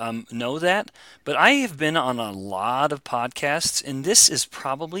here know that, but I have been on a lot of podcasts, and this is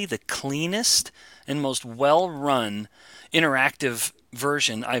probably the cleanest and most well-run interactive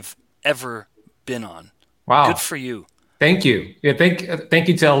version I've ever been on. Wow. Good for you. Thank you. Yeah, thank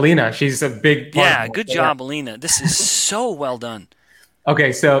you to Alina. She's a big part. Yeah, good job, Alina. This is so well done.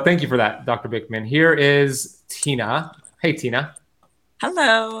 Okay, so thank you for that, Dr. Bikman. Here is Tina. Hey, Tina.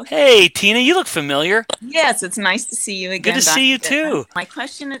 Hello. Hey, Tina, you look familiar. Yes, it's nice to see you again. Good to see you too. My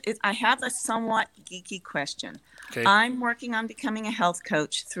question is, I have a somewhat geeky question. Okay. I'm working on becoming a health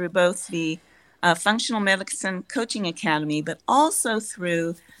coach through both the Functional Medicine Coaching Academy, but also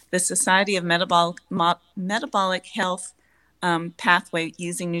through the Society of Metabolic Health Pathway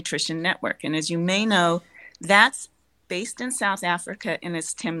Using Nutrition Network. And as you may know, that's based in South Africa and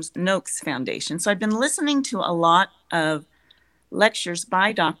it's Tim Noakes Foundation. So I've been listening to a lot of lectures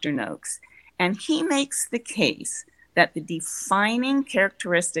by Dr. Noakes, and he makes the case that the defining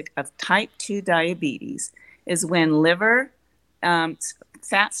characteristic of type 2 diabetes is when liver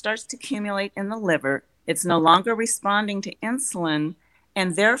fat starts to accumulate in the liver, it's no longer responding to insulin,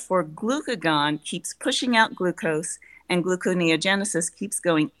 and therefore glucagon keeps pushing out glucose and gluconeogenesis keeps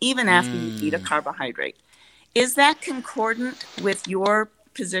going even after you eat a carbohydrate. Is that concordant with your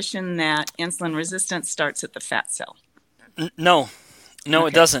position that insulin resistance starts at the fat cell? No, Okay.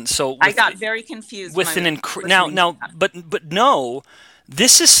 It doesn't. So I got very confused. with but no,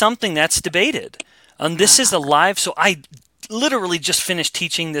 this is something that's debated. This is a live. So I literally just finished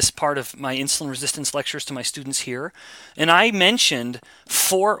teaching this part of my insulin resistance lectures to my students here, and I mentioned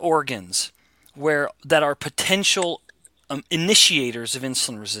 4 organs that are potential initiators of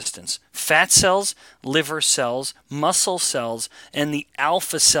insulin resistance: fat cells, liver cells, muscle cells, and the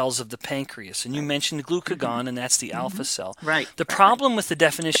alpha cells of the pancreas. And you mentioned glucagon, and that's the alpha cell. Right. The problem with the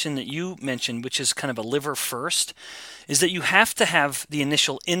definition that you mentioned, which is kind of a liver first, is that you have to have the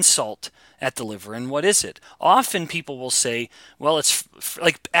initial insult at the liver. And what is it? Often people will say, well, it's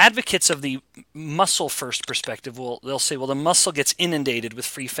like advocates of the muscle first perspective, they'll say, well, the muscle gets inundated with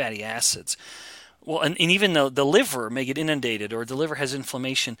free fatty acids. Well, and even the liver may get inundated, or the liver has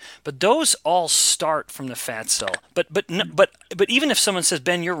inflammation, but those all start from the fat cell. But even if someone says,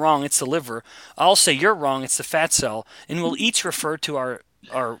 Ben, you're wrong, it's the liver, I'll say you're wrong, it's the fat cell, and we'll each refer to our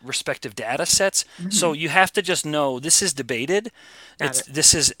respective data sets. So you have to just know this is debated.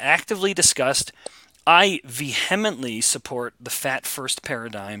 This is actively discussed. I vehemently support the fat first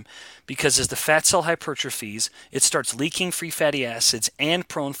paradigm because as the fat cell hypertrophies, it starts leaking free fatty acids and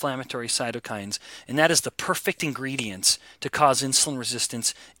pro-inflammatory cytokines, and that is the perfect ingredients to cause insulin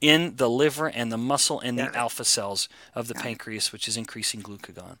resistance in the liver and the muscle and the alpha cells of the pancreas, which is increasing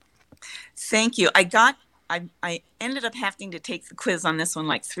glucagon. Thank you. I ended up having to take the quiz on this one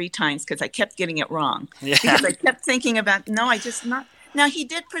like 3 times because I kept getting it wrong. Yeah. Because I kept thinking about, Now, he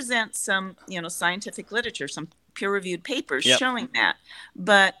did present some, scientific literature, some peer-reviewed papers showing that.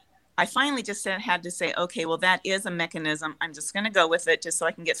 But I finally just had to say, okay, well, that is a mechanism. I'm just going to go with it just so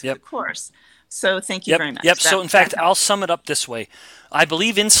I can get through the course. So thank you very much. So in fact, I'll sum it up this way. I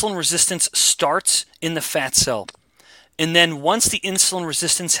believe insulin resistance starts in the fat cell. And then once the insulin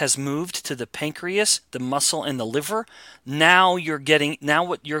resistance has moved to the pancreas, the muscle, and the liver, now you flipped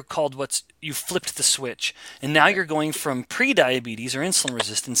the switch. And now you're going from pre-diabetes or insulin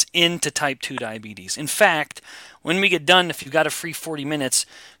resistance into type 2 diabetes. In fact, when we get done, if you've got a free 40 minutes,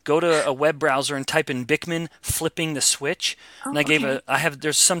 go to a web browser and type in Bikman flipping the switch. And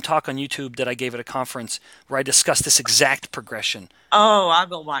there's some talk on YouTube that I gave at a conference where I discussed this exact progression. Oh, I'll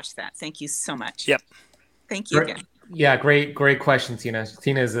go watch that. Thank you so much. Yep. Thank you again. Yeah, great question, Tina.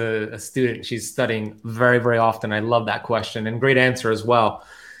 Tina is a student. She's studying very, very often. I love that question and great answer as well.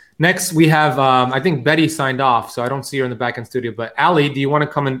 Next, we have, I think Betty signed off, so I don't see her in the back-end studio. But Allie, do you want to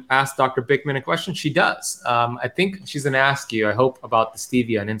come and ask Dr. Bikman a question? She does. I think she's going to ask you, I hope, about the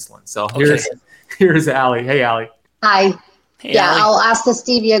stevia and insulin. So here's Allie. Hey, Allie. Hi. Hey, Allie. I'll ask the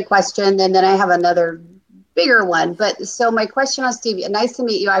stevia question, and then I have another bigger one. But so my question on stevia, nice to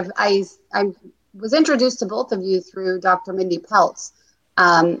meet you. I was introduced to both of you through Dr. Mindy Peltz.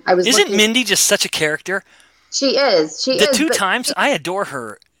 Isn't Mindy just such a character? She is. The 2 times, I adore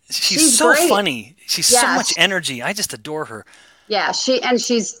her. She's so great. Funny. She's so much energy. I just adore her. Yeah,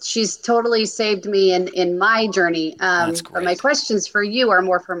 she's totally saved me in my journey. That's great. But my questions for you are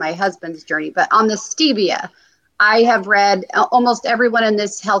more for my husband's journey. But on the stevia, I have read almost everyone in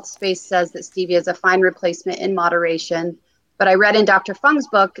this health space says that stevia is a fine replacement in moderation. But I read in Dr. Fung's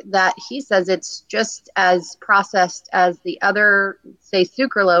book that he says it's just as processed as the other, say,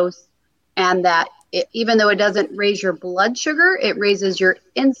 sucralose, and that even though it doesn't raise your blood sugar, it raises your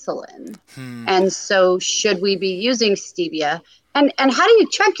insulin. And so should we be using stevia? And how do you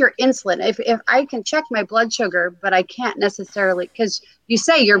check your insulin? If I can check my blood sugar, but I can't necessarily, because you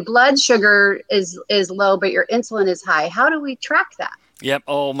say your blood sugar is low, but your insulin is high. How do we track that? Yep.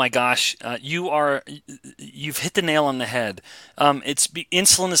 Oh my gosh, you've hit the nail on the head.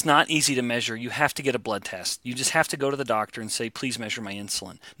 Insulin is not easy to measure. You have to get a blood test. You just have to go to the doctor and say, please measure my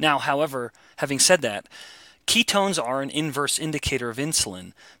insulin. Now, however, having said that, ketones are an inverse indicator of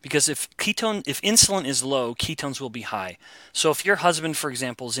insulin, because if insulin is low, ketones will be high. So if your husband, for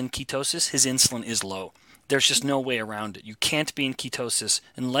example, is in ketosis, his insulin is low. There's just no way around it. You can't be in ketosis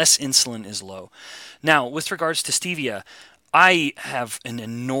unless insulin is low. Now, with regards to stevia, I have an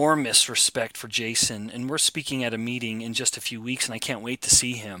enormous respect for Jason, and we're speaking at a meeting in just a few weeks, and I can't wait to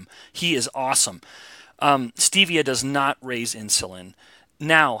see him. He is awesome. Stevia does not raise insulin.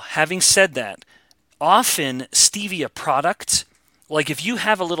 Now, having said that, often stevia products, like if you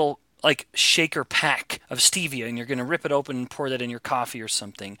have a little shaker pack of stevia and you're going to rip it open and pour that in your coffee or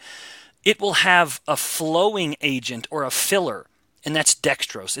something, it will have a flowing agent or a filler, and that's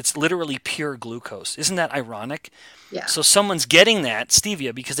dextrose. It's literally pure glucose. Isn't that ironic? Yeah. So someone's getting that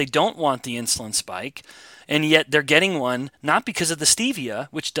stevia because they don't want the insulin spike, and yet they're getting one not because of the stevia,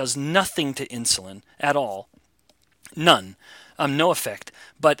 which does nothing to insulin at all. None. No effect.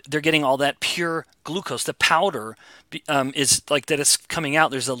 But they're getting all that pure glucose. The powder is like that it's coming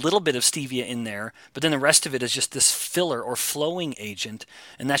out. There's a little bit of stevia in there, but then the rest of it is just this filler or flowing agent,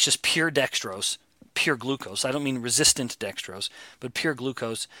 and that's just pure dextrose. Pure glucose. I don't mean resistant dextrose, but pure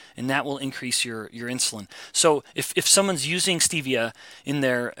glucose, and that will increase your insulin. So if someone's using stevia in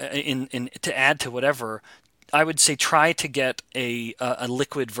there in to add to whatever, I would say try to get a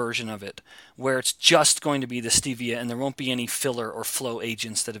liquid version of it where it's just going to be the stevia and there won't be any filler or flow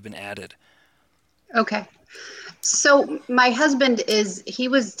agents that have been added. Okay. So my husband he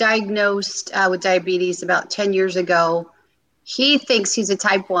was diagnosed with diabetes about 10 years ago. He thinks he's a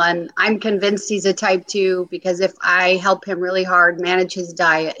type 1. I'm convinced he's a type 2 because if I help him really hard, manage his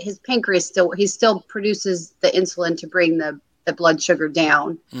diet, his pancreas he still produces the insulin to bring the blood sugar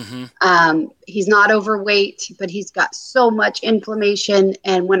down. Mm-hmm. He's not overweight, but he's got so much inflammation.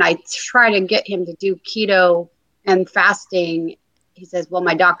 And when I try to get him to do keto and fasting, he says, well,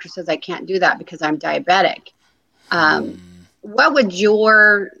 my doctor says I can't do that because I'm diabetic. What would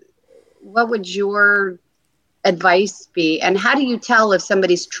your advice be? And how do you tell if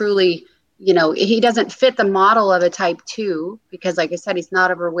somebody's truly, he doesn't fit the model of a type 2 because, like I said, he's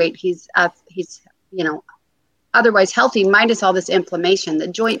not overweight. He's otherwise healthy, minus all this inflammation, the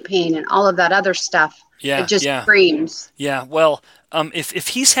joint pain and all of that other stuff. Yeah, it just screams. Yeah, well, if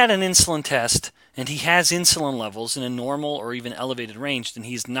he's had an insulin test and he has insulin levels in a normal or even elevated range, then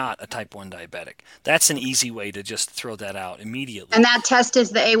he's not a type 1 diabetic. That's an easy way to just throw that out immediately. And that test is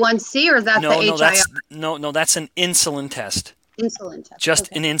the A1C or that's the HIR? No, that's an insulin test. Insulin test. Just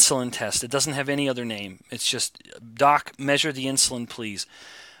an insulin test. It doesn't have any other name. It's just, doc, measure the insulin, please.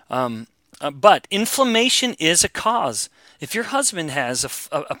 But inflammation is a cause. If your husband has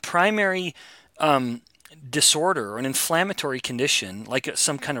a primary disorder or an inflammatory condition, like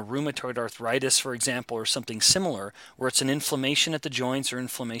some kind of rheumatoid arthritis, for example, or something similar, where it's an inflammation at the joints or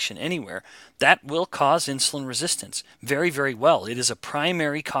inflammation anywhere, that will cause insulin resistance. Very, very well. It is a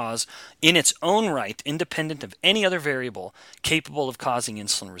primary cause in its own right, independent of any other variable, capable of causing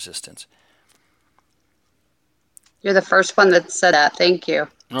insulin resistance. You're the first one that said that. Thank you.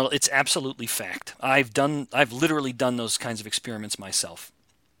 Well, it's absolutely fact. I've literally done those kinds of experiments myself.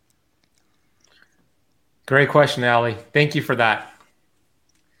 Great question, Allie. Thank you for that.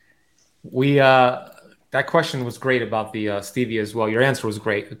 That question was great about the stevia as well. Your answer was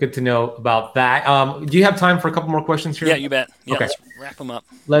great. Good to know about that. Do you have time for a couple more questions here? Yeah, you bet. Yeah, okay. Let's wrap them up.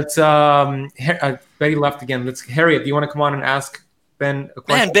 Let's. Betty left again. Harriet, do you want to come on and ask Ben a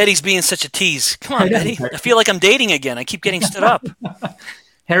question? Man, Betty's being such a tease. Come on, Betty. I feel like I'm dating again. I keep getting stood up.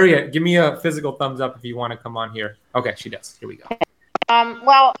 Harriet, give me a physical thumbs up if you want to come on here. Okay, she does. Here we go.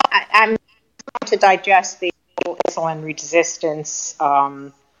 Well, I'm trying to digest the insulin resistance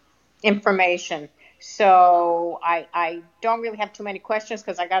information. So I don't really have too many questions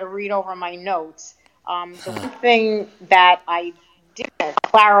because I got to read over my notes. The one thing that I did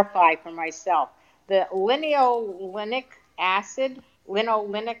clarify for myself, the linoleic acid,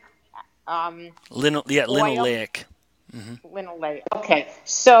 linoleic. Linoleic. Mm-hmm. Linoleic. Okay,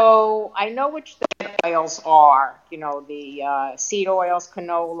 so I know which the oils are. The seed oils,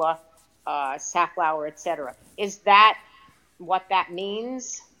 canola, safflower, etc. Is that what that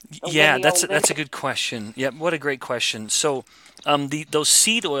means? Yeah, that's a good question. Yeah, what a great question. So, those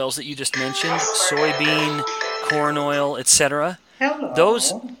seed oils that you just mentioned, soybean, corn oil, etc.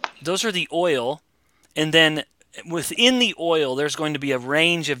 Those are the oil, and then within the oil, there's going to be a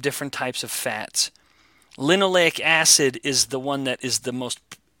range of different types of fats. Linoleic acid is the one that is the most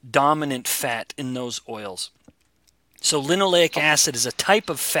dominant fat in those oils. So linoleic acid is a type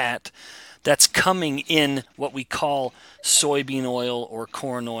of fat that's coming in what we call soybean oil or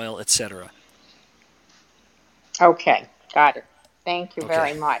corn oil, etc. Okay, got it. Thank you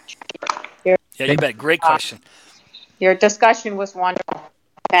very much. Yeah, you bet. Great question. Your discussion was wonderful.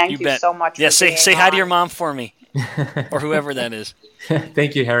 Thank you so much. Yeah, for say hi to your mom for me, or whoever that is.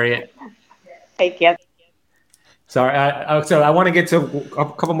 Thank you, Harriet. Take care. Sorry, so I want to get to a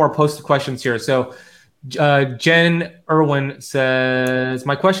couple more posted questions here. So Jen Irwin says,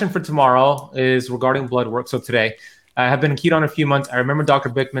 my question for tomorrow is regarding blood work. So today, I have been keto a few months. I remember Dr.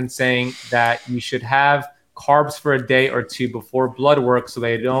 Bikman saying that you should have carbs for a day or two before blood work so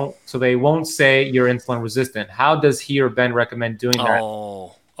they won't say you're insulin resistant. How does he or Ben recommend doing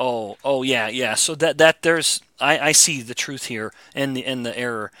that? Yeah. So that there's I see the truth here and the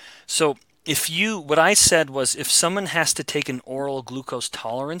error. So what I said was, if someone has to take an oral glucose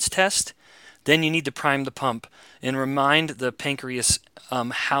tolerance test, then you need to prime the pump and remind the pancreas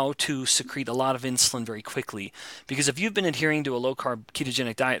how to secrete a lot of insulin very quickly. Because if you've been adhering to a low-carb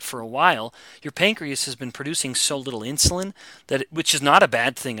ketogenic diet for a while, your pancreas has been producing so little insulin which is not a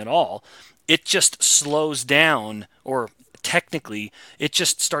bad thing at all. It just slows down, or technically,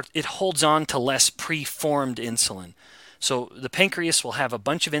 it holds on to less preformed insulin. So the pancreas will have a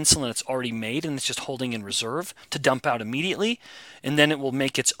bunch of insulin that's already made, and it's just holding in reserve to dump out immediately, and then it will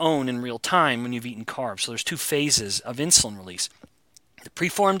make its own in real time when you've eaten carbs. So there's two phases of insulin release: the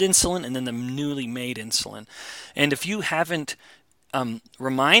preformed insulin and then the newly made insulin. And if you haven't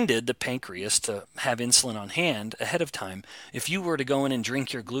reminded the pancreas to have insulin on hand ahead of time, if you were to go in and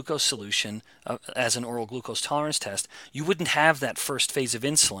drink your glucose solution as an oral glucose tolerance test, you wouldn't have that first phase of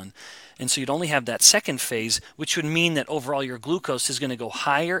insulin. And so you'd only have that second phase, which would mean that overall your glucose is going to go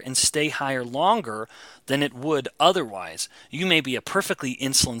higher and stay higher longer than it would otherwise. You may be a perfectly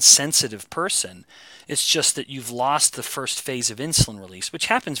insulin sensitive person. It's just that you've lost the first phase of insulin release, which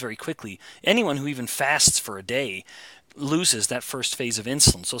happens very quickly. Anyone who even fasts for a day loses that first phase of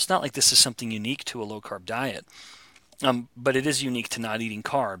insulin. So it's not like this is something unique to a low-carb diet. But it is unique to not eating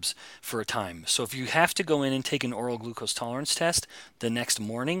carbs for a time. So if you have to go in and take an oral glucose tolerance test the next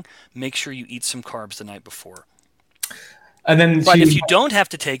morning, make sure you eat some carbs the night before. But if you don't have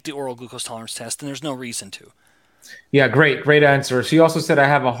to take the oral glucose tolerance test, then there's no reason to. Yeah, great answer. She also said, I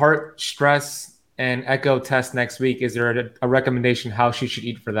have a heart, stress, and echo test next week. Is there a recommendation how she should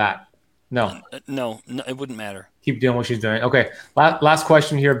eat for that? No, it wouldn't matter. Keep doing what she's doing. Okay. Last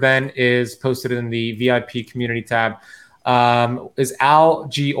question here, Ben, is posted in the VIP community tab. Is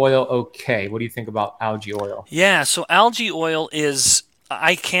algae oil okay? What do you think about algae oil? Yeah. So algae oil is,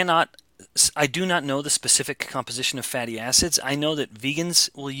 I do not know the specific composition of fatty acids. I know that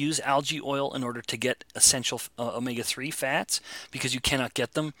vegans will use algae oil in order to get essential omega-3 fats, because you cannot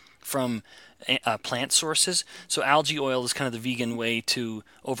get them from plant sources. So algae oil is kind of the vegan way to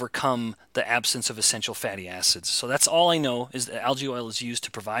overcome the absence of essential fatty acids. So that's all I know, is that algae oil is used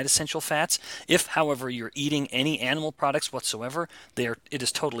to provide essential fats. If, however, you're eating any animal products whatsoever, it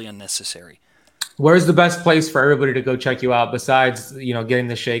is totally unnecessary. Where's the best place for everybody to go check you out besides, getting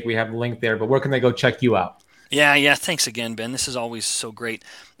the shake? We have a link there, but where can they go check you out? Yeah. Thanks again, Ben. This is always so great.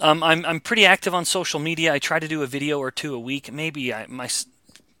 I'm pretty active on social media. I try to do a video or two a week. Maybe my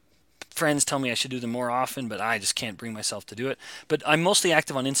friends tell me I should do them more often, but I just can't bring myself to do it. But I'm mostly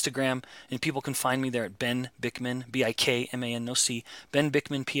active on Instagram, and people can find me there at Ben Bikman, Bikman, no C, Ben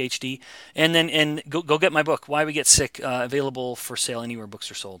Bikman, PhD. And go get my book, Why We Get Sick, available for sale anywhere books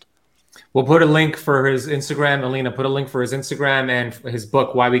are sold. We'll put a link for his Instagram. Alina, put a link for his Instagram and his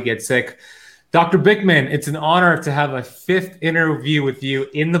book, Why We Get Sick. Dr. Bikman, it's an honor to have a 5th interview with you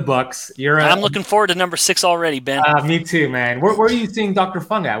in the books. I'm looking forward to number 6 already, Ben. Me too, man. Where are you seeing Dr.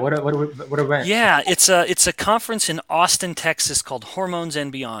 Fung at? What event? Yeah, it's a conference in Austin, Texas called Hormones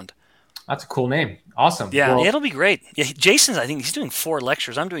and Beyond. That's a cool name. Awesome. Yeah, it'll be great. Yeah, Jason's, I think he's doing 4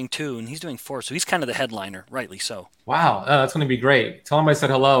 lectures. I'm doing 2, and he's doing 4. So he's kind of the headliner, rightly so. Wow, that's going to be great. Tell him I said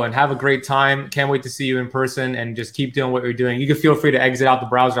hello and have a great time. Can't wait to see you in person, and just keep doing what you're doing. You can feel free to exit out the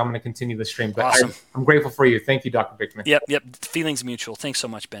browser. I'm going to continue the stream. But awesome. I'm grateful for you. Thank you, Dr. Bikman. Yep. Feelings mutual. Thanks so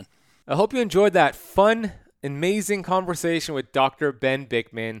much, Ben. I hope you enjoyed that fun, amazing conversation with Dr. Ben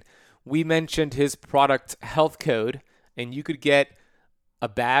Bikman. We mentioned his product health code, and you could get a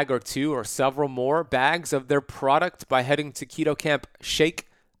bag or two or several more bags of their product by heading to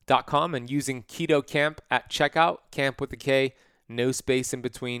ketocampshake.com and using KetoCamp at checkout, camp with a K, no space in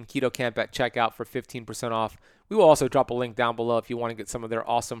between, KetoCamp at checkout for 15% off. We will also drop a link down below if you want to get some of their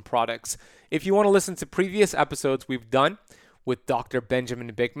awesome products. If you want to listen to previous episodes we've done with Dr.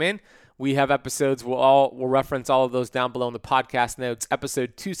 Benjamin Bikman, we have episodes, we'll reference all of those down below in the podcast notes.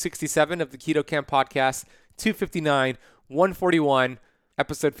 Episode 267 of the Keto Camp podcast, 259, 141,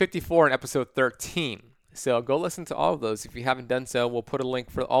 episode 54, and episode 13. So go listen to all of those. If you haven't done so, we'll put a link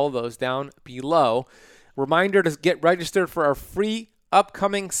for all of those down below. Reminder to get registered for our free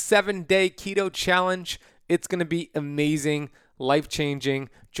upcoming 7-day keto challenge. It's going to be amazing, life-changing.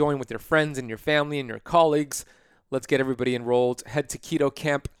 Join with your friends and your family and your colleagues. Let's get everybody enrolled. Head to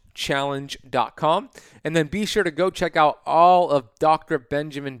ketocampchallenge.com. And then be sure to go check out all of Dr.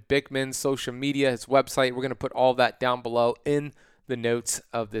 Benjamin Bikman's social media, his website. We're going to put all that down below in the notes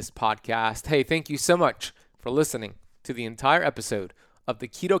of this podcast. Hey, thank you so much for listening to the entire episode of the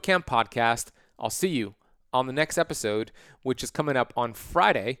Keto Camp podcast. I'll see you on the next episode, which is coming up on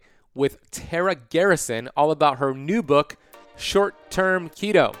Friday with Tara Garrison, all about her new book, Short-Term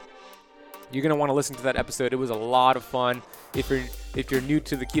Keto. You're going to want to listen to that episode. It was a lot of fun. If you're new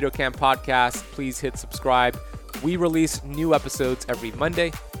to the Keto Camp podcast, please hit subscribe. We release new episodes every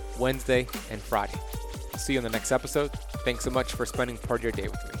Monday, Wednesday, and Friday. I'll see you in the next episode. Thanks so much for spending part of your day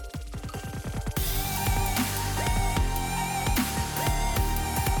with me.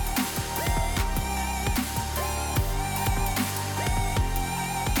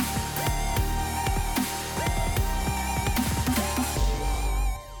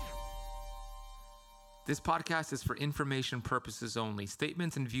 This podcast is for information purposes only.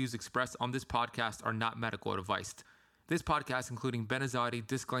 Statements and views expressed on this podcast are not medical advice. This podcast, including Ben Azadi,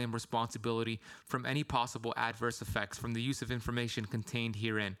 disclaims responsibility from any possible adverse effects from the use of information contained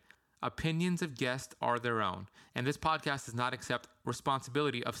herein. Opinions of guests are their own, and this podcast does not accept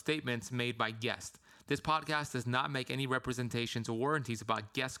responsibility of statements made by guests. This podcast does not make any representations or warranties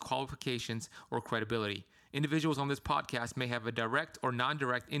about guest qualifications or credibility. Individuals on this podcast may have a direct or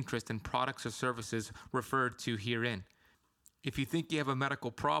non-direct interest in products or services referred to herein. If you think you have a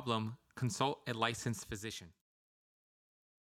medical problem, consult a licensed physician.